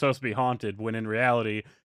places that are supposed to be haunted when in reality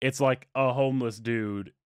it's like a homeless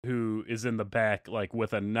dude who is in the back like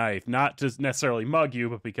with a knife, not just necessarily mug you,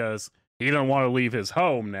 but because he don't want to leave his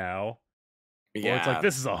home now. Yeah. Or it's like,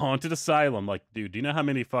 this is a haunted asylum. Like, dude, do you know how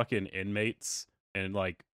many fucking inmates and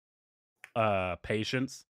like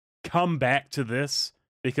patients come back to this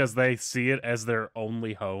because they see it as their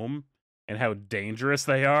only home and how dangerous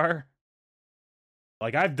they are?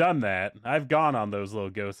 Like, I've done that. I've gone on those little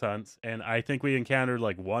ghost hunts, and I think we encountered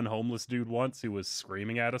like one homeless dude once who was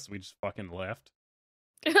screaming at us. We just fucking left.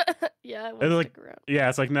 Yeah, yeah,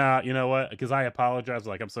 it's like, nah, you know what? Because I apologized.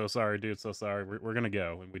 Like, I'm so sorry, dude. So sorry. We're gonna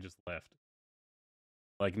go, and we just left.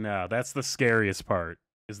 Like, no, that's the scariest part,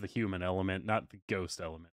 is the human element, not the ghost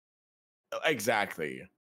element. Exactly.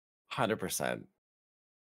 100%.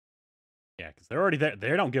 Yeah, because they're already there.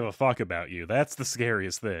 They don't give a fuck about you. That's the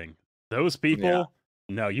scariest thing. Those people,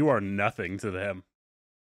 no, you are nothing to them.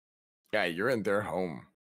 Yeah, you're in their home.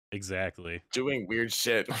 Exactly. Doing weird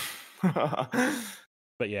shit.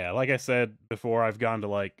 But yeah, like I said before, I've gone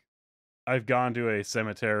to a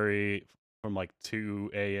cemetery from like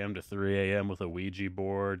 2 a.m. to 3 a.m. with a Ouija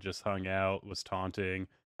board, just hung out, was taunting.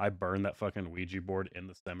 I burned that fucking Ouija board in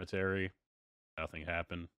the cemetery. Nothing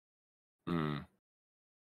happened.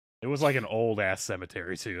 It was like an old ass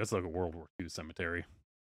cemetery too. That's like a World War II cemetery.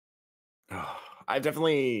 I've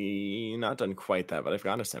definitely not done quite that, but I've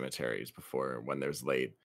gone to cemeteries before when there's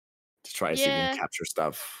late to try to see if we can capture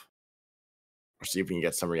stuff or see if we can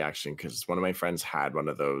get some reaction. Because one of my friends had one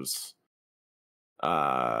of those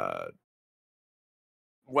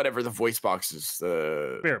whatever the voice box is,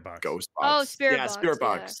 the spirit box. Ghost box. Oh, spirit box. Spirit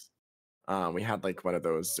box. We had like one of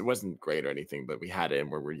those. It wasn't great or anything, but we had it and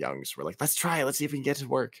we were young, so we're like, let's try it. Let's see if we can get it to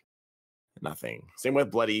work. Nothing. Same with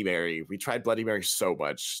Bloody Mary. We tried Bloody Mary so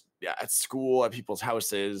much. Yeah, at school, at people's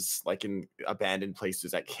houses, like in abandoned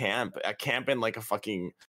places, at camp in like a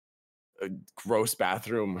fucking gross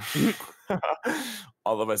bathroom.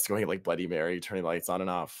 All of us going like Bloody Mary, turning lights on and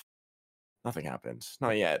off. Nothing happened.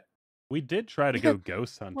 Not yet. We did try to go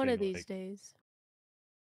ghost hunting. One of these days.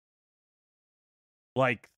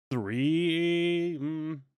 Like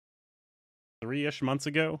 3-ish months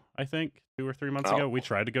ago, I think. 2 or 3 months ago, we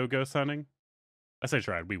tried to go ghost hunting. I say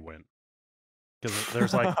tried, we went. Because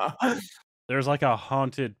there's like a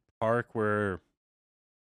haunted park where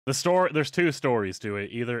there's 2 stories to it.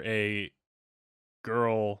 Either a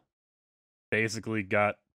girl basically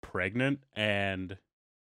got pregnant and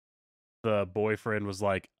the boyfriend was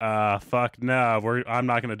like, fuck no, I'm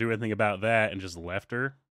not gonna do anything about that, and just left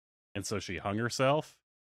her, and so she hung herself.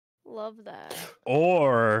 Love that.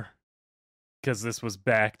 Or because this was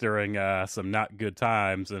back during some not good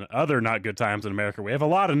times and other not good times in America. We have a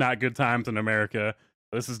lot of not good times in America.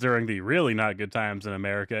 This is during the really not good times in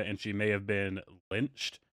America, and she may have been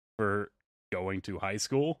lynched for going to high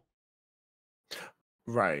school.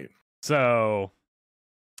 Right. So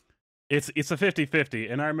it's a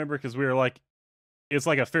 50-50, and I remember because we were like, it's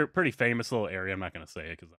like a pretty famous little area. I'm not going to say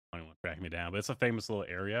it because I don't want to track me down, but it's a famous little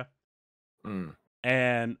area.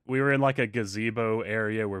 And we were in like a gazebo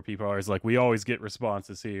area where people are always like, we always get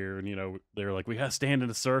responses here. And, you know, they're like, we got to stand in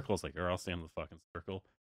a circle. It's like, or I'll stand in the fucking circle.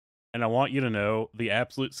 And I want you to know the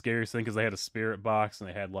absolute scariest thing, because they had a spirit box and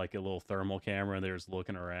they had like a little thermal camera and they were just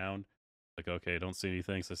looking around. Like, okay, don't see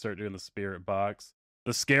anything. So I start doing the spirit box.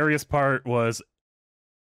 The scariest part was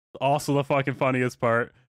also the fucking funniest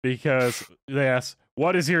part, because they asked,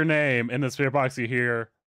 what is your name? In the spirit box you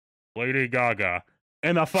hear, Lady Gaga.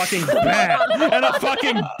 And a fucking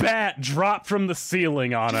bat dropped from the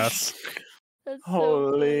ceiling on us. That's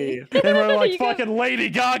Holy. So and we're like, fucking Lady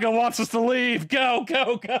Gaga wants us to leave. Go,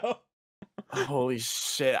 go, go. Holy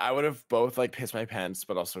shit! I would have both like pissed my pants,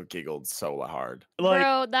 but also giggled so hard. Like,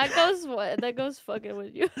 Bro, that goes fucking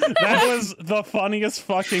with you. that was the funniest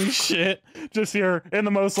fucking shit. Just here in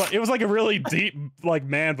the most like, it was like a really deep like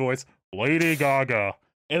man voice, Lady Gaga,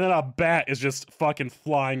 and then a bat is just fucking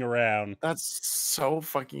flying around. That's so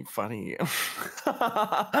fucking funny.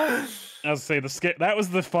 I was say that was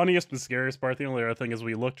the funniest and scariest part. The only other thing is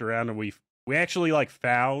we looked around and we actually like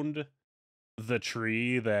found the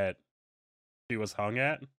tree that she was hung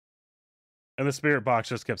at, and the spirit box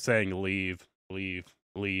just kept saying leave, leave,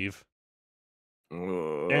 leave.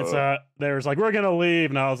 And so they was like, we're gonna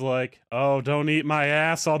leave, and I was like, oh, don't eat my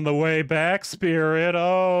ass on the way back, spirit.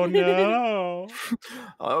 Oh no.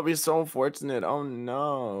 Oh, it'll be so unfortunate. Oh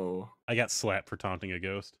no. I got slapped for taunting a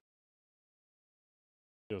ghost.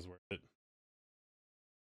 It was worth it.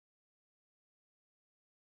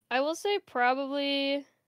 I will say probably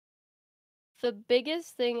the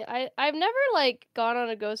biggest thing I've never like gone on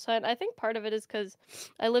a ghost hunt. I think part of it is because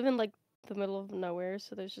I live in like the middle of nowhere,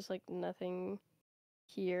 so there's just like nothing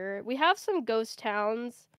here. We have some ghost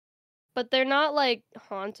towns, but they're not like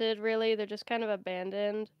haunted really. They're just kind of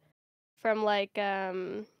abandoned from like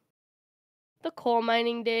the coal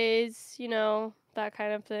mining days, you know, that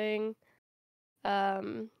kind of thing.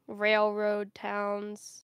 Railroad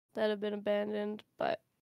towns that have been abandoned, but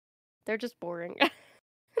they're just boring and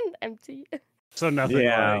empty. So nothing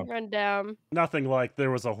like Run down. nothing like there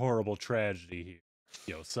was a horrible tragedy here.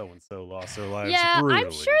 You know, so and so lost their lives. Yeah, brutally.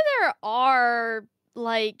 I'm sure there are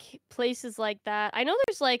like places like that. I know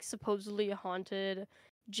there's like supposedly a haunted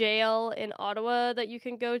jail in Ottawa that you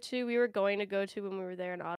can go to. We were going to go to when we were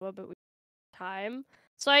there in Ottawa, but we didn't have time.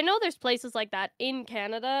 So I know there's places like that in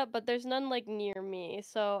Canada, but there's none like near me.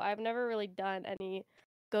 So I've never really done any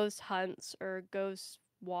ghost hunts or ghost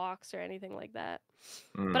walks or anything like that.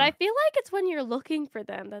 But I feel like it's when you're looking for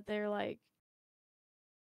them that they're like,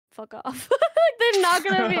 fuck off. Like they're not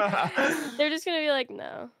gonna be. They're just gonna be like,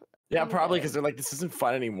 no. Yeah, I'm probably good. because they're like, this isn't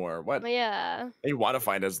fun anymore. What? But yeah. They want to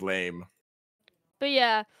find us lame. But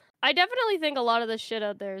yeah, I definitely think a lot of the shit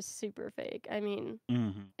out there is super fake. I mean,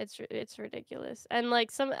 it's ridiculous. And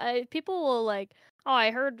like people will like, oh,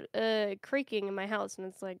 I heard creaking in my house, and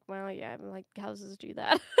it's like, well, yeah, like houses do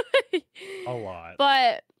that. a lot.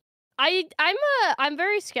 But I'm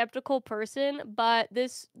very skeptical person, but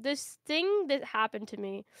this thing that happened to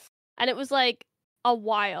me, and it was like a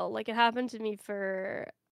while. Like it happened to me for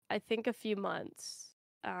I think a few months.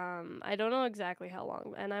 I don't know exactly how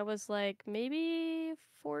long, and I was like maybe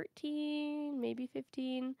 14, maybe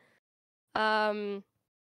 15.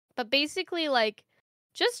 But basically like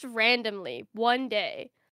just randomly one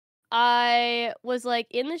day I was like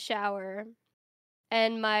in the shower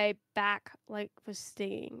and my back like was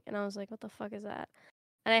stinging, and I was like, what the fuck is that?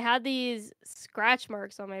 And I had these scratch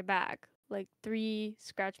marks on my back, like 3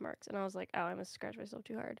 scratch marks, and I was like, oh, I must scratch myself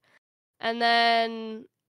too hard. And then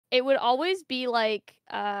it would always be like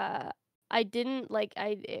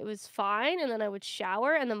it was fine, and then I would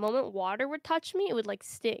shower, and the moment water would touch me, it would like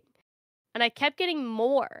sting. And I kept getting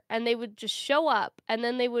more, and they would just show up, and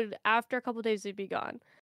then they would, after a couple days, they'd be gone.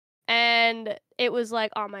 And it was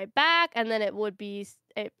like on my back, and then it would be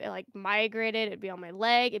it like migrated, it'd be on my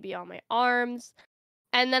leg, it'd be on my arms.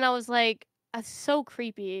 And then I was like, that's so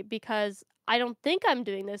creepy because I don't think I'm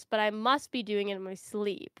doing this, but I must be doing it in my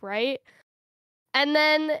sleep, right? And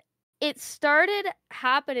then it started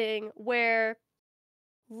happening where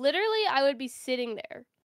literally I would be sitting there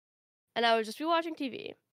and I would just be watching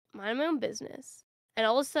TV, mind my own business, and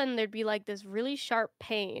all of a sudden there'd be like this really sharp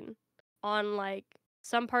pain on like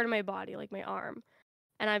some part of my body, like my arm.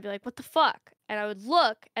 And I'd be like, what the fuck? And I would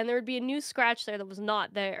look, and there would be a new scratch there that was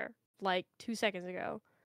not there, like 2 seconds ago.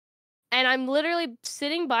 And I'm literally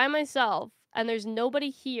sitting by myself, and there's nobody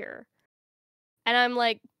here. And I'm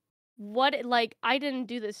like, what? Like, I didn't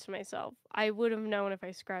do this to myself. I would have known if I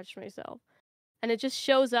scratched myself. And it just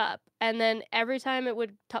shows up. And then every time it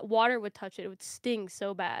would water would touch it, it would sting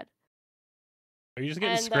so bad. Are you just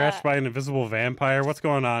getting scratched by an invisible vampire? What's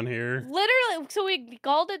going on here? Literally, so we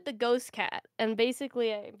called it the ghost cat. And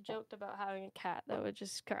basically, I joked about having a cat that would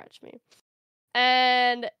just scratch me.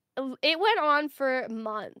 And it went on for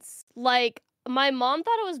months. Like, my mom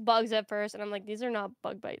thought it was bugs at first, and I'm like, these are not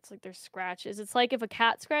bug bites. Like, they're scratches. It's like if a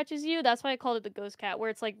cat scratches you, that's why I called it the ghost cat, where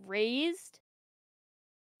it's like raised,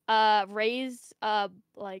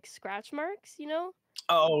 like scratch marks, you know?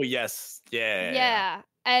 Oh, yes. Yeah. Yeah.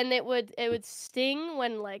 And it would sting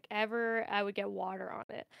when like ever I would get water on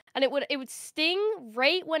it. And it would sting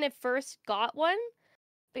right when it first got one.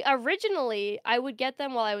 Originally, I would get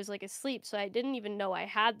them while I was like asleep, so I didn't even know I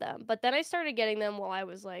had them. But then I started getting them while I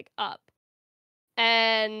was like up.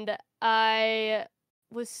 And I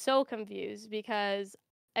was so confused because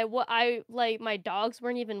my dogs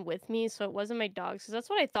weren't even with me, so it wasn't my dogs. Because that's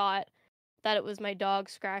what I thought, that it was my dog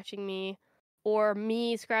scratching me, or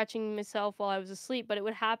me scratching myself while I was asleep. But it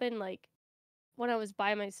would happen like when I was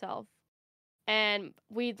by myself, and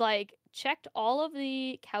we'd like checked all of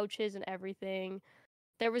the couches and everything.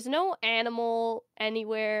 There was no animal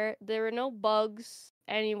anywhere. There were no bugs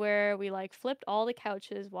anywhere. We like flipped all the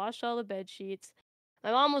couches, washed all the bed sheets.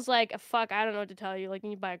 My mom was like, "Fuck, I don't know what to tell you. Like, you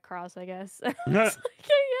need to buy a cross, I guess." I was like,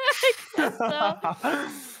 "Yeah, I guess so."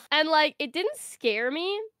 And like, it didn't scare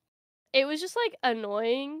me. It was just like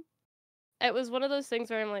annoying. It was one of those things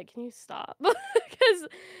where I'm like, "Can you stop?" Because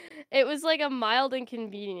it was like a mild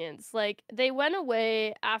inconvenience. Like, they went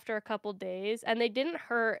away after a couple days, and they didn't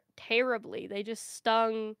hurt terribly. They just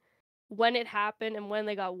stung when it happened and when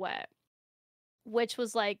they got wet, which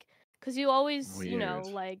was like, because you always, Weird.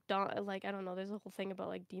 like, don't, like, I don't know, there's a whole thing about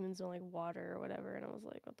like demons don't like water or whatever, and I was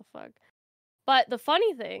like, what the fuck. But the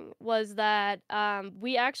funny thing was that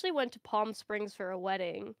we actually went to Palm Springs for a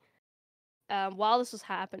wedding while this was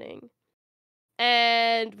happening.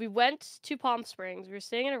 And we went to Palm Springs. We were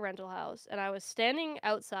staying in a rental house, and I was standing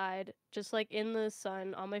outside, just like in the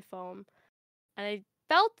sun on my phone, and I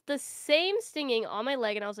felt the same stinging on my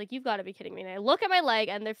leg, and I was like, "You've got to be kidding me!" And I look at my leg,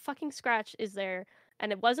 and the fucking scratch is there,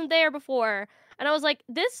 and it wasn't there before. And I was like,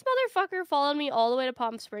 "This motherfucker followed me all the way to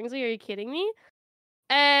Palm Springs. Like, are you kidding me?"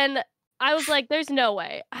 And I was like, "There's no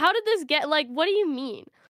way. How did this get? Like, what do you mean?"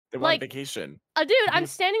 They went on Like, vacation. dude, I'm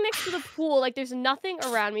standing next to the pool. Like, there's nothing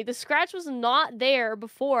around me. The scratch was not there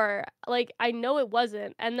before. Like, I know it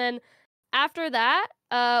wasn't. And then after that,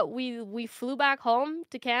 we flew back home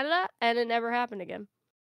to Canada, and it never happened again.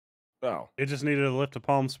 Oh, It just needed a lift to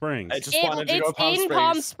Palm Springs. I just wanted to go It's to Palm in Springs.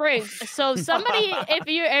 Palm Springs. So somebody,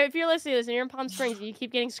 if you're listening to this and you're in Palm Springs, and you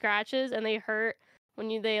keep getting scratches and they hurt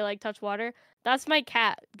when they like touch water. That's my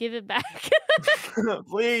cat. Give it back.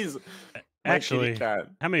 Please. My Actually, kitty cat.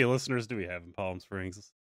 how many listeners do we have in Palm Springs?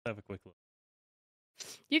 Let's have a quick look.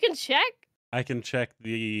 You can check. I can check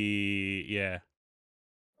yeah.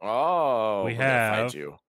 Oh, We we're gonna have find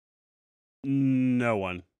you. no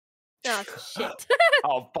one. Oh shit.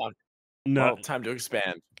 Oh fuck. No, Well, time to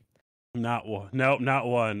expand. not one. Nope, not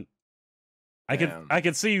one. I Damn.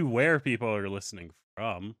 could see where people are listening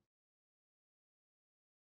from.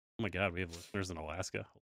 Oh my god, we have listeners in Alaska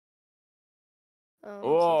Oh, I'm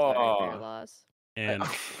so sorry for your Whoa. loss. and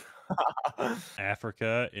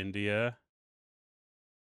Africa, India.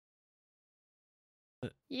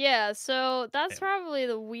 Yeah, so that's Damn. probably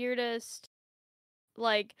the weirdest.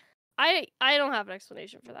 Like, I don't have an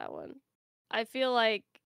explanation for that one. I feel like,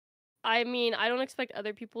 I mean, I don't expect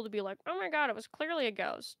other people to be like, "Oh my god, it was clearly a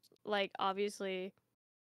ghost." Like, obviously,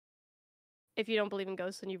 if you don't believe in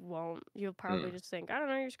ghosts, then you won't. You'll probably just think, "I don't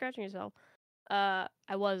know, you're scratching yourself." I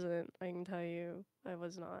wasn't. I can tell you, I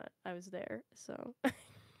was not. I was there, so.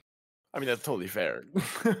 I mean, that's totally fair.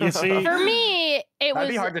 You see, For me, it That'd was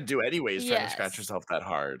be hard to do anyways, trying to scratch yes. yourself that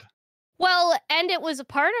hard. Well, and it was a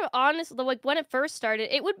part of, honestly, like when it first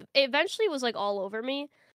started, it eventually was like all over me,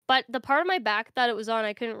 but the part of my back that it was on,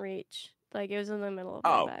 I couldn't reach. Like, it was in the middle of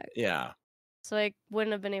my back. Yeah. So I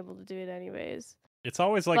wouldn't have been able to do it anyways. it's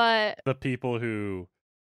always like But the people who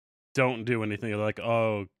don't do anything. They're like,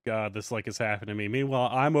 oh god, this like is happening to me. Meanwhile,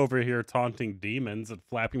 I'm over here taunting demons and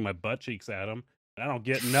flapping my butt cheeks at them. I don't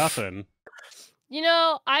get nothing. you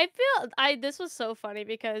know, I feel this was so funny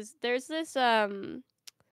because there's this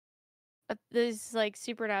like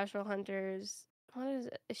supernatural hunters. What is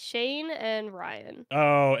it? Shane and Ryan.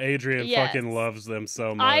 Oh, Adrian Yes. fucking loves them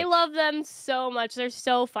so much. I love them so much. They're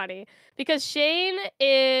so funny because Shane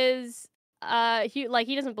is he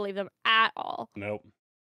doesn't believe them at all. Nope.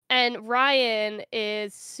 And Ryan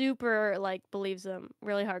is super like believes them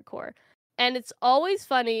really hardcore. And it's always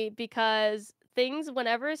funny because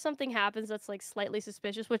whenever something happens that's like slightly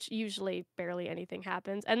suspicious, which usually barely anything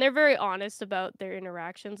happens, and they're very honest about their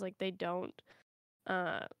interactions, like they don't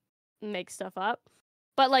make stuff up.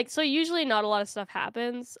 But like, so usually not a lot of stuff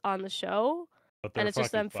happens on the show, But and it's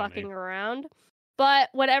just them funny. fucking around. But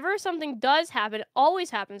whenever something does happen, it always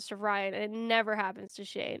happens to Ryan, and it never happens to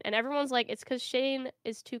Shane. And everyone's like, it's because Shane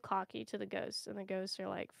is too cocky to the ghosts, and the ghosts are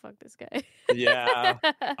like, fuck this guy. Yeah.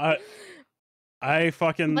 I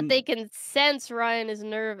fucking. But they can sense Ryan is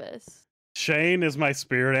nervous. Shane is my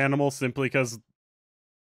spirit animal simply because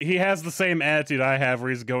he has the same attitude I have, where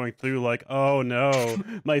he's going through like, oh no,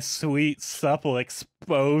 my sweet, supple,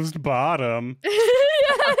 exposed bottom.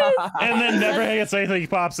 And then never gets anything. He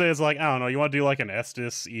pops in, it's like, I don't know, you want to do like an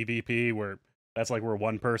Estes EVP where that's like where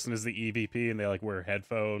one person is the EVP and they like wear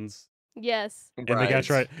headphones. Yes. And they got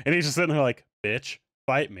and he's just sitting there like, bitch,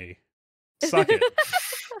 fight me. Suck it.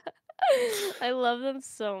 I love them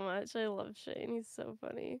so much. I love Shane. He's so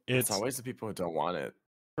funny. It's always the people who don't want it.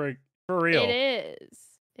 For real. It is.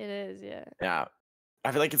 It is, yeah. Yeah.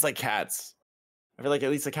 I feel like it's like cats. I feel like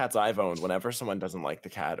at least the cats I've owned, whenever someone doesn't like the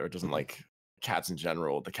cat or doesn't like cats in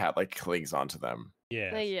general, the cat like clings onto them.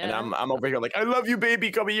 Yeah. And I'm over here like, I love you,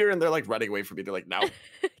 baby, come here. And they're like running away from me. They're like, no.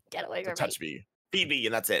 Get away from me. Touch me. Feed me,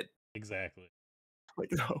 and that's it. Exactly.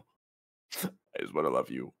 Like, no. I just want to love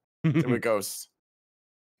you. And it goes,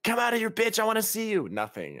 come out of here, bitch. I want to see you.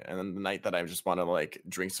 Nothing. And then the night that I just want to like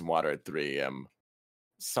drink some water at 3 a.m.,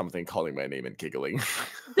 something calling my name and giggling.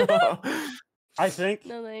 I think.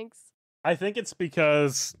 No thanks. I think it's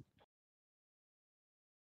because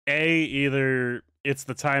either it's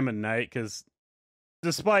the time of night, because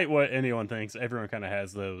despite what anyone thinks, everyone kind of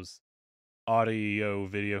has those audio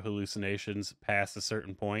video hallucinations past a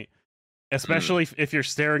certain point. Especially if you're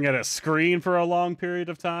staring at a screen for a long period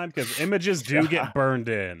of time, because images do get burned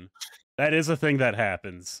in. That is a thing that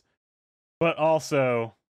happens. But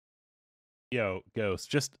also, Ghost,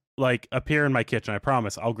 just like appear in my kitchen. I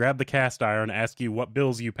promise. I'll grab the cast iron, ask you what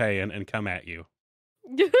bills you pay, and come at you.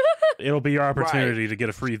 It'll be your opportunity to get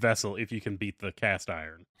a free vessel if you can beat the cast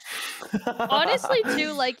iron. Honestly,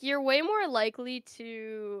 too, like you're way more likely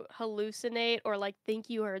to hallucinate or like think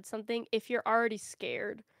you heard something if you're already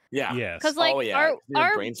scared. Yeah. Yes. Because like we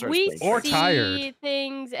or see tired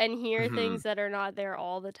things and hear things that are not there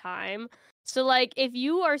all the time. So like if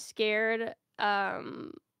you are scared,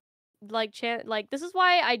 like this is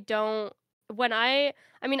why I don't. I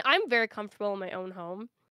mean, I'm very comfortable in my own home.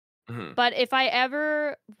 But if I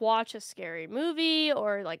ever watch a scary movie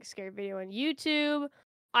or like a scary video on YouTube,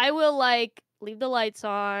 I will like leave the lights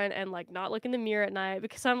on and like not look in the mirror at night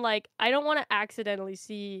because I'm like, I don't want to accidentally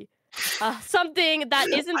see something that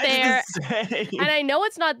isn't there. And I know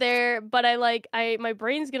it's not there, but my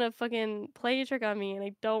brain's gonna fucking play a trick on me and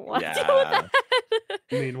I don't want to deal with that.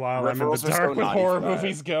 Meanwhile, I'm in the dark with horror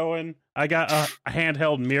movies going. I got a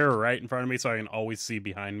handheld mirror right in front of me so I can always see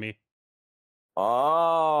behind me.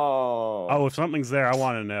 Oh, if something's there, I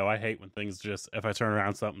want to know. I hate when things just, if I turn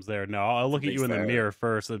around, something's there. No, I'll look at you in the mirror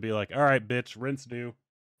first. It'd be like, all right, bitch, rinse due.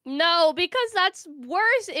 No, because that's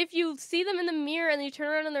worse if you see them in the mirror and you turn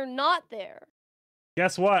around and they're not there.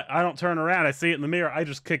 Guess what? I don't turn around. I see it in the mirror. I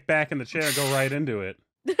just kick back in the chair and go right into it.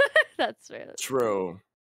 That's fair. True.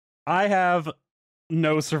 I have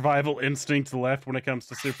no survival instinct left when it comes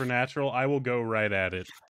to supernatural. I will go right at it.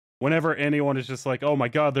 Whenever anyone is just like, oh my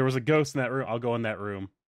god, there was a ghost in that room, I'll go in that room.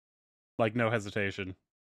 Like, no hesitation.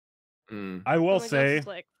 I will say,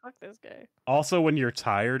 like, fuck this guy. Also, when you're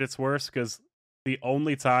tired, it's worse, because the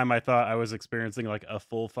only time I thought I was experiencing, like, a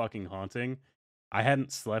full fucking haunting, I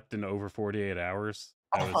hadn't slept in over 48 hours.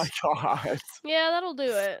 My god. Yeah, that'll do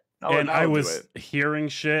it. And I was hearing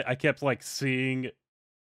shit. I kept, like, seeing...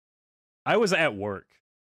 I was at work.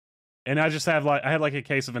 And I just had like a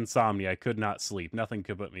case of insomnia. I could not sleep. Nothing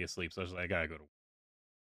could put me asleep. So I was like, I gotta go to work.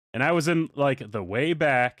 And I was in like the way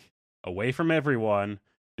back, away from everyone,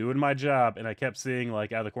 doing my job, and I kept seeing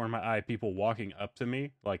like out of the corner of my eye people walking up to me,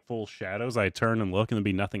 like full shadows. I'd turn and look and there'd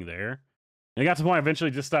be nothing there. And it got to the point I eventually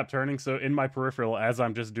just stopped turning. So in my peripheral, as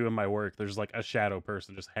I'm just doing my work, there's like a shadow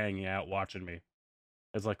person just hanging out watching me.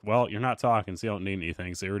 It's like, well, you're not talking, so you don't need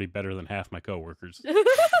anything. So you're already better than half my coworkers.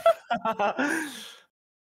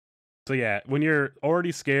 So yeah, when you're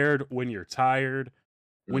already scared, when you're tired,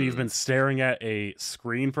 when you've been staring at a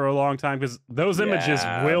screen for a long time, because those images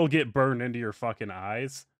will get burned into your fucking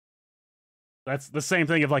eyes. That's the same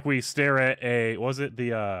thing if like we stare at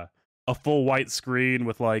a full white screen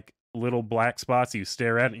with like little black spots you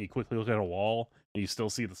stare at and you quickly look at a wall and you still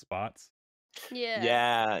see the spots.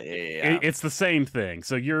 Yeah. It's the same thing.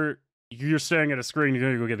 So you're staring at a screen, you're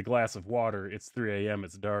gonna go get a glass of water, it's 3 a.m.,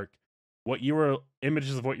 it's dark.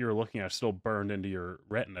 Images of what you were looking at are still burned into your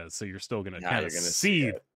retinas, so you're still gonna kind of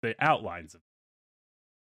see the outlines of it.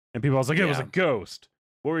 And people was like, it was a ghost.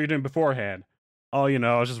 What were you doing beforehand? Oh,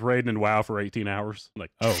 I was just raiding in WoW for 18 hours. I'm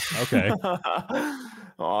like, oh, okay.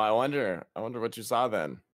 Oh, I wonder what you saw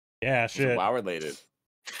then. Yeah, shit. WoW related.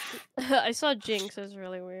 I saw Jinx. It was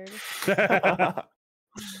really weird.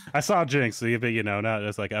 I saw Jinx, so now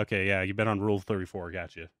it's like, okay, yeah, you've been on Rule 34,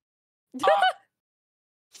 gotcha.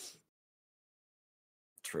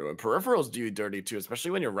 True. And peripherals do you dirty too,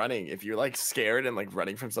 especially when you're running. If you're like scared and like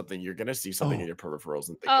running from something, you're gonna see something in your peripherals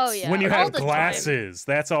and think when you have glasses,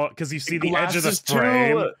 that's all, because you see the edge of the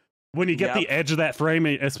frame. Too. When you get the edge of that frame,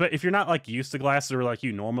 if you're not like used to glasses or like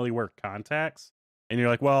you normally wear contacts, and you're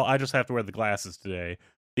like, well, I just have to wear the glasses today,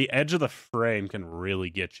 the edge of the frame can really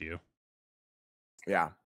get you.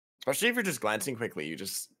 Yeah. Especially if you're just glancing quickly,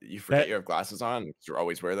 you forget you have glasses on. You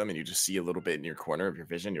always wear them, and you just see a little bit in your corner of your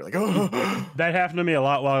vision. You're like, oh. That happened to me a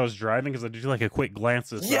lot while I was driving because I do like a quick glance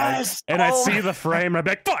to the side, and I see the frame, and I'm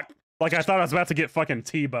like, fuck! Like I thought I was about to get fucking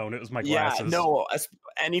T-bone. It was my glasses. Yeah, no.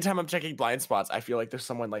 Anytime I'm checking blind spots, I feel like there's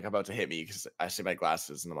someone like about to hit me because I see my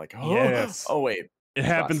glasses, and I'm like, oh, yes. Oh wait, it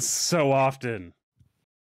happens so often.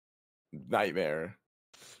 Nightmare.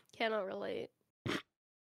 Cannot relate.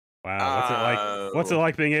 Wow, what's it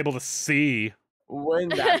like being able to see?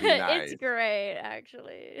 Wouldn't that be nice? It's great,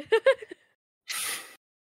 actually.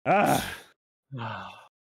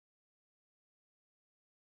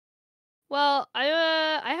 Well,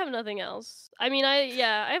 I have nothing else. I mean, I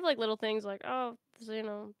have like little things like, oh, you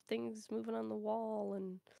know, things moving on the wall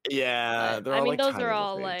and yeah. I mean, like those tiny are little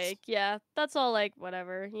all things. like, yeah, that's all like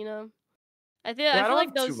whatever, you know. I Yeah, feel don't like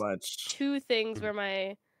have those too much. two things were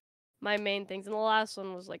my main things, and the last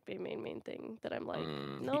one was like the main thing that I'm like,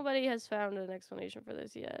 nobody has found an explanation for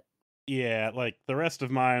this yet. Yeah, like the rest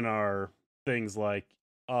of mine are things like,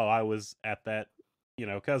 oh, I was at that, you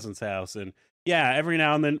know, cousin's house, and yeah, every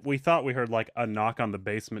now and then we thought we heard like a knock on the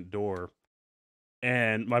basement door,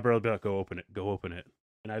 and my brother would be like, go open it,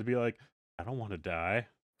 and I'd be like, I don't want to die.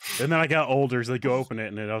 And then I got older, so they go open it,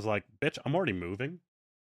 and then I was like, bitch, I'm already moving.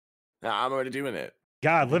 Nah, I'm already doing it.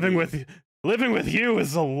 God, living with you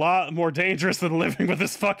is a lot more dangerous than living with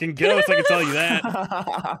this fucking ghost, I can tell you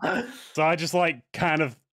that. So I just like kind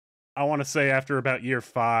of, I want to say after about year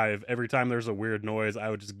 5, every time there's a weird noise, I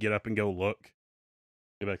would just get up and go look.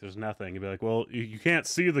 You'd be like, there's nothing. You'd be like, well, you can't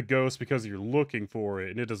see the ghost because you're looking for it,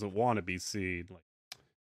 and it doesn't want to be seen. Like,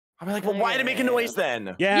 I'd be like, well, why did it make a noise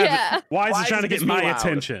then? Yeah. Why is it trying to this get my loud?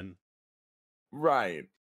 attention? Right.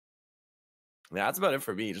 Yeah, that's about it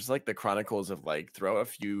for me. Just like the chronicles of like throughout a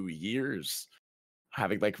few years,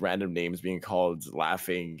 having like random names being called,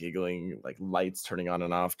 laughing, giggling, like lights turning on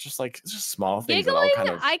and off, just small things. Giggling, that all kind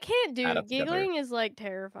of I can't do. Giggling together. is like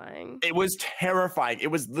terrifying. It was terrifying. It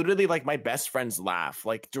was literally like my best friend's laugh,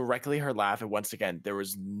 like directly her laugh. And once again, there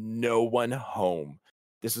was no one home.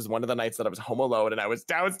 This was one of the nights that I was home alone, and I was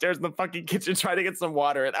downstairs in the fucking kitchen trying to get some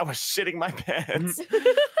water, and I was shitting my pants.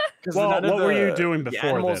 Well, what were you doing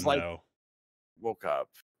before then, though? Woke up.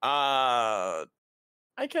 I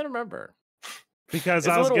can't remember. Because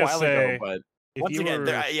I was gonna say, ago, but once again,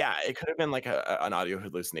 it could have been like an audio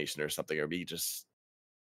hallucination or something, or me just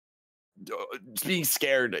being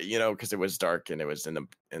scared, you know, because it was dark and it was in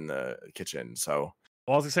the kitchen. So,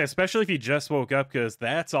 well, I was gonna say, especially if you just woke up, because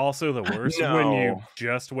that's also the worst when you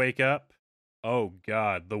just wake up. Oh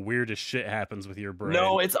God, the weirdest shit happens with your brain.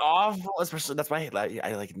 No, it's awful. Especially that's why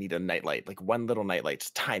I like need a nightlight, like one little nightlight,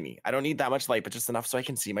 just tiny. I don't need that much light, but just enough so I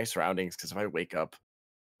can see my surroundings. Because if I wake up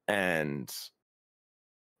and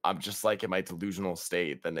I'm just like in my delusional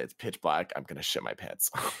state, then it's pitch black. I'm gonna shit my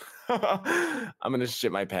pants. I'm gonna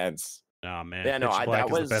shit my pants. Oh man, yeah, pitch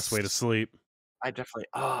black is the best way to sleep. I definitely.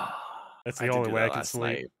 That's the only way I can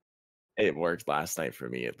sleep. Night. It worked last night for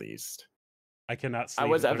me, at least. I cannot sleep.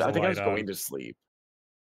 I think I was going to sleep.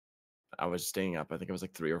 I was staying up. I think it was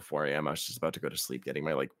like 3 or 4 a.m. I was just about to go to sleep, getting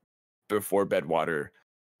my like before bed water,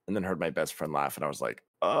 and then heard my best friend laugh, and I was like,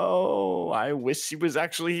 "Oh, I wish she was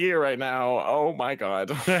actually here right now." Oh my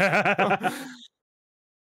God.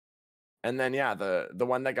 And then the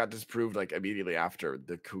one that got disproved like immediately after,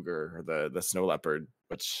 the cougar or the snow leopard,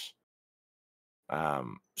 which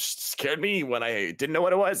scared me when I didn't know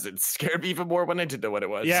what it was. It scared me even more when I did know what it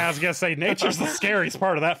was. Yeah, I was gonna say nature's the scariest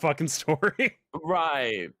part of that fucking story.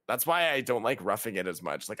 Right. That's why I don't like roughing it as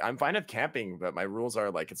much. Like I'm fine with camping, but my rules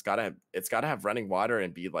are like it's gotta have running water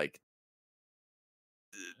and be like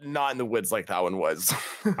not in the woods like that one was.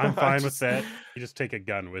 I'm fine with that. You just take a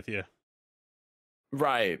gun with you.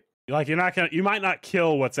 Right. Like you might not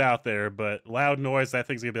kill what's out there, but loud noise, that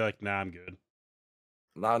thing's gonna be like, nah, I'm good.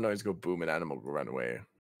 Loud noise go boom and animal go run away.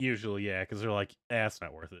 Usually, yeah, because they're like, it's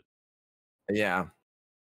not worth it. Yeah.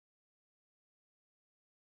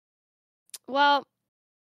 Well,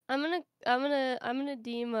 I'm gonna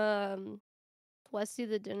deem Westy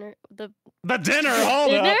the dinner the dinner.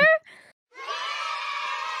 Hold dinner? up.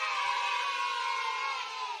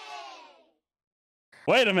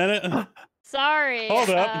 Wait a minute. Sorry. Hold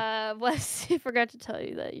up. Westy forgot to tell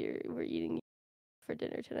you that we're eating for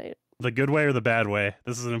dinner tonight. The good way or the bad way?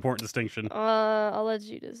 This is an important distinction. I'll let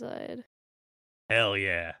you decide. Hell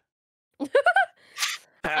yeah. Hell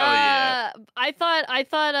yeah. I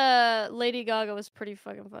thought Lady Gaga was pretty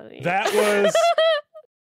fucking funny. That was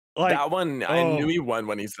like that one. I knew he won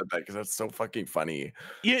when he said that because that's so fucking funny.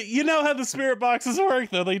 You know how the spirit boxes work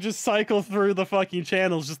though? They just cycle through the fucking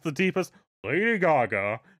channels, just the deepest Lady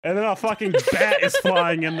Gaga, and then a fucking bat is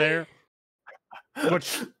flying in there.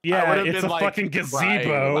 Which, yeah, it's a fucking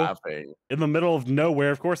gazebo laughing. in the middle of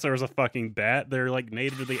nowhere. Of course, there was a fucking bat. They're like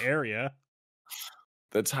native to the area.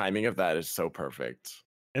 The timing of that is so perfect.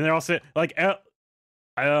 And they're all sitting like,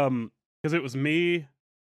 because it was me,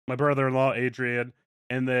 my brother-in-law Adrian,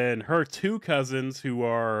 and then her two cousins who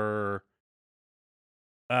are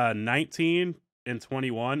 19 and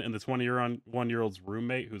 21, and the 21-year-old's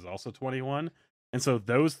roommate who's also 21. And so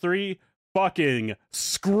those three fucking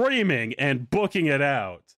screaming and booking it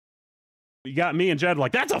out. You got me and Jed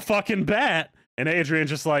like, that's a fucking bat. And Adrian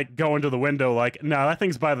just like going to the window like, no, that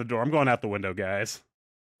thing's by the door. I'm going out the window, guys.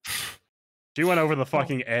 She went over the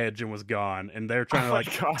fucking edge and was gone. And they're trying to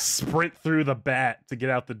like sprint through the bat to get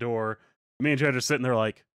out the door. Me and Jed are sitting there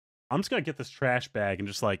like, I'm just gonna get this trash bag and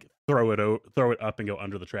just like throw it up and go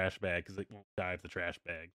under the trash bag because it won't dive the trash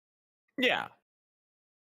bag. Yeah.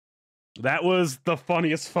 That was the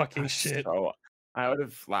funniest fucking shit. So, I would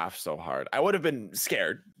have laughed so hard. I would have been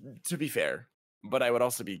scared, to be fair, but I would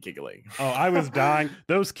also be giggling. Oh, I was dying.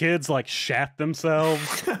 Those kids like shat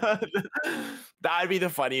themselves. That'd be the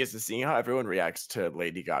funniest, is seeing how everyone reacts to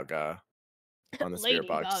Lady Gaga on the Spirit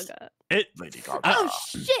Box. Lady Gaga. Oh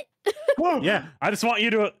shit! Yeah, I just want you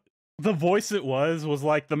to. The voice it was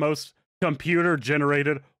like the most computer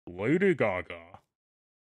generated Lady Gaga.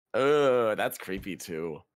 Oh, that's creepy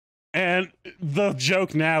too. And the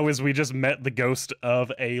joke now is we just met the ghost of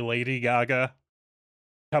a Lady Gaga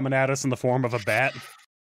coming at us in the form of a bat.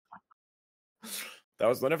 That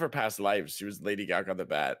was one of her past lives. She was Lady Gaga the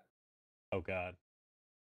Bat. Oh god.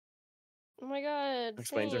 Oh my god.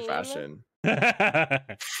 Explains her same. fashion. There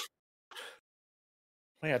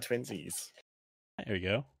Oh yeah, twinsies. you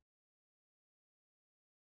go.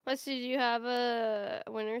 Wesley, do you have a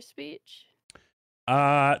winner speech?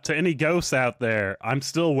 To any ghosts out there, I'm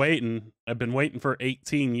still waiting. I've been waiting for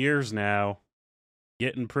 18 years now.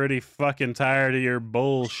 Getting pretty fucking tired of your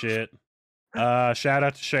bullshit. Shout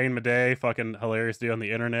out to Shane Madej, fucking hilarious dude on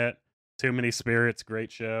the internet. Too Many Spirits,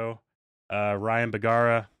 great show. Ryan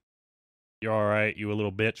Bagara, you're all right. You a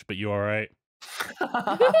little bitch, but you all right.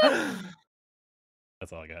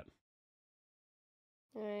 That's all I got.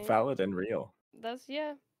 Right. Valid and real. That's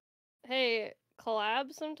yeah. Hey,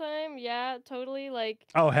 collab sometime? Yeah, totally. Like,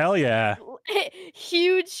 Oh hell yeah!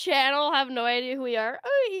 huge channel. Have no idea who we are.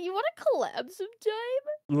 Oh, you want to collab sometime?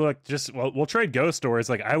 Look, we'll trade ghost stories.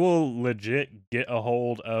 Like I will legit get a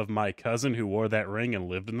hold of my cousin who wore that ring and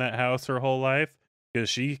lived in that house her whole life because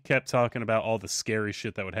she kept talking about all the scary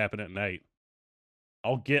shit that would happen at night.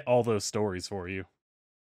 I'll get all those stories for you.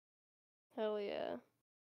 Hell yeah.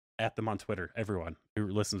 At them on Twitter. Everyone who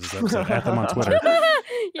listens to this episode, at them on Twitter.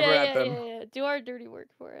 yeah. Do our dirty work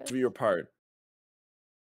for us. Do your part.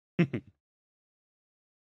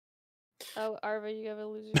 Oh, Arva, you have a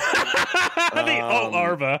loser.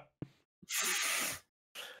 Arva.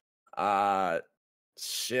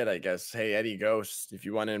 Shit, I guess. Hey, Eddie Ghost, if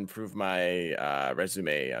you want to improve my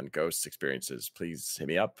resume on ghost experiences, please hit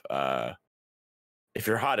me up. If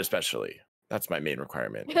you're hot, especially. That's my main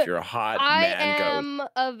requirement. If you're a hot man ghost, I am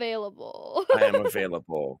available. I am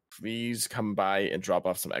available. Please come by and drop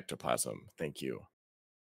off some ectoplasm. Thank you.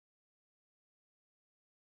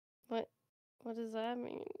 What does that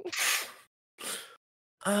mean?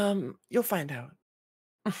 You'll find out.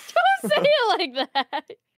 Don't say it like that.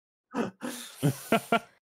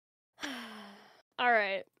 All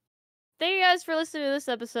right. Thank you guys for listening to this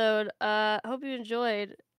episode. Hope you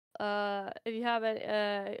enjoyed. If you haven't,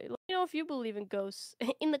 let me know if you believe in ghosts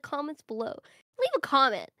in the comments below. Leave a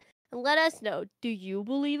comment and let us know. Do you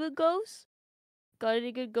believe in ghosts? Got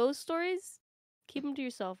any good ghost stories? Keep them to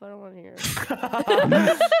yourself. I don't want to hear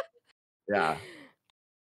them. Yeah.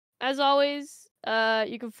 As always,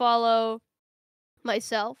 you can follow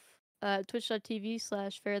myself,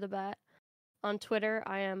 twitch.tv/FerraTheBat. On Twitter,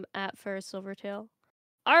 I am at FerraSilvertail.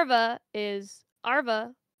 Arva is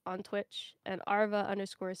Arva on Twitch and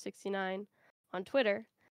Arva_69 on Twitter.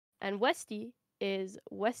 And Westy is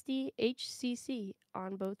WestyHCC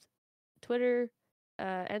on both Twitter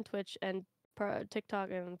and Twitch and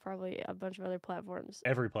TikTok and probably a bunch of other platforms.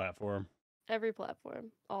 Every platform.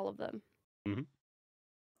 All of them. Mm-hmm.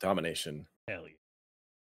 Domination. Hell yeah.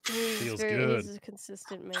 Feels good. He's a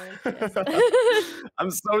consistent man. I'm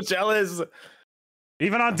so jealous.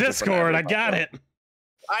 Even on Discord, I got it.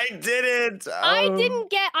 I didn't. I didn't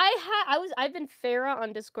get. I've been Ferra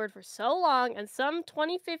on Discord for so long, and some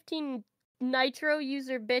 2015 Nitro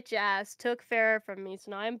user bitch ass took Ferra from me,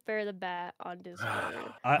 so now I'm Ferra the Bat on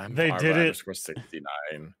Discord. They did it.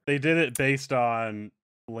 69. They did it based on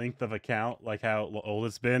length of account, like how old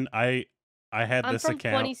it's been. I had this from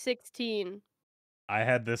account. 2016. I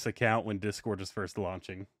had this account when Discord was first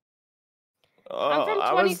launching. I'm from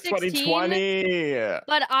I was 2016, 2020.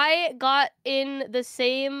 but I got in the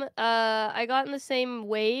same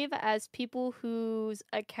wave as people whose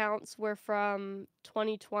accounts were from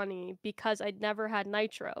 2020 because I'd never had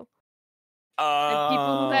Nitro. And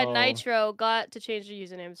people who had Nitro got to change their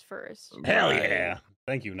usernames first. Hell yeah.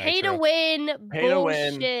 Thank you, Nitro. Pay to win. Pay to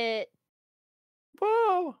win. Bullshit.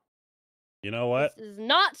 Whoa. You know what? This is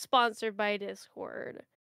not sponsored by Discord.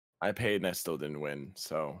 I paid and I still didn't win,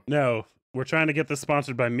 so. No, we're trying to get this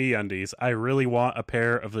sponsored by MeUndies. I really want a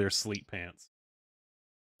pair of their sleep pants.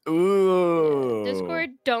 Ooh. Yeah, Discord,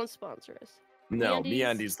 don't sponsor us. No,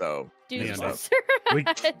 MeUndies though. Do MeUndies. sponsor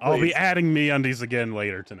us. I'll be adding MeUndies again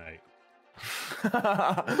later tonight.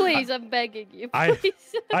 Please, I'm begging you. I've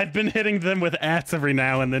Please. been hitting them with ads every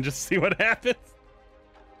now and then just see what happens.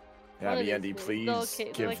 Yeah, One of MeUndies, these please days.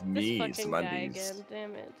 Okay, give like, me this some fucking guy undies. again.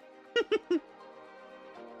 Damn it.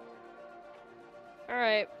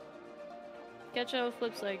 Alright. Catch you on the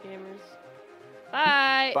flip side, gamers.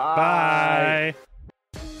 Bye. Bye. Bye.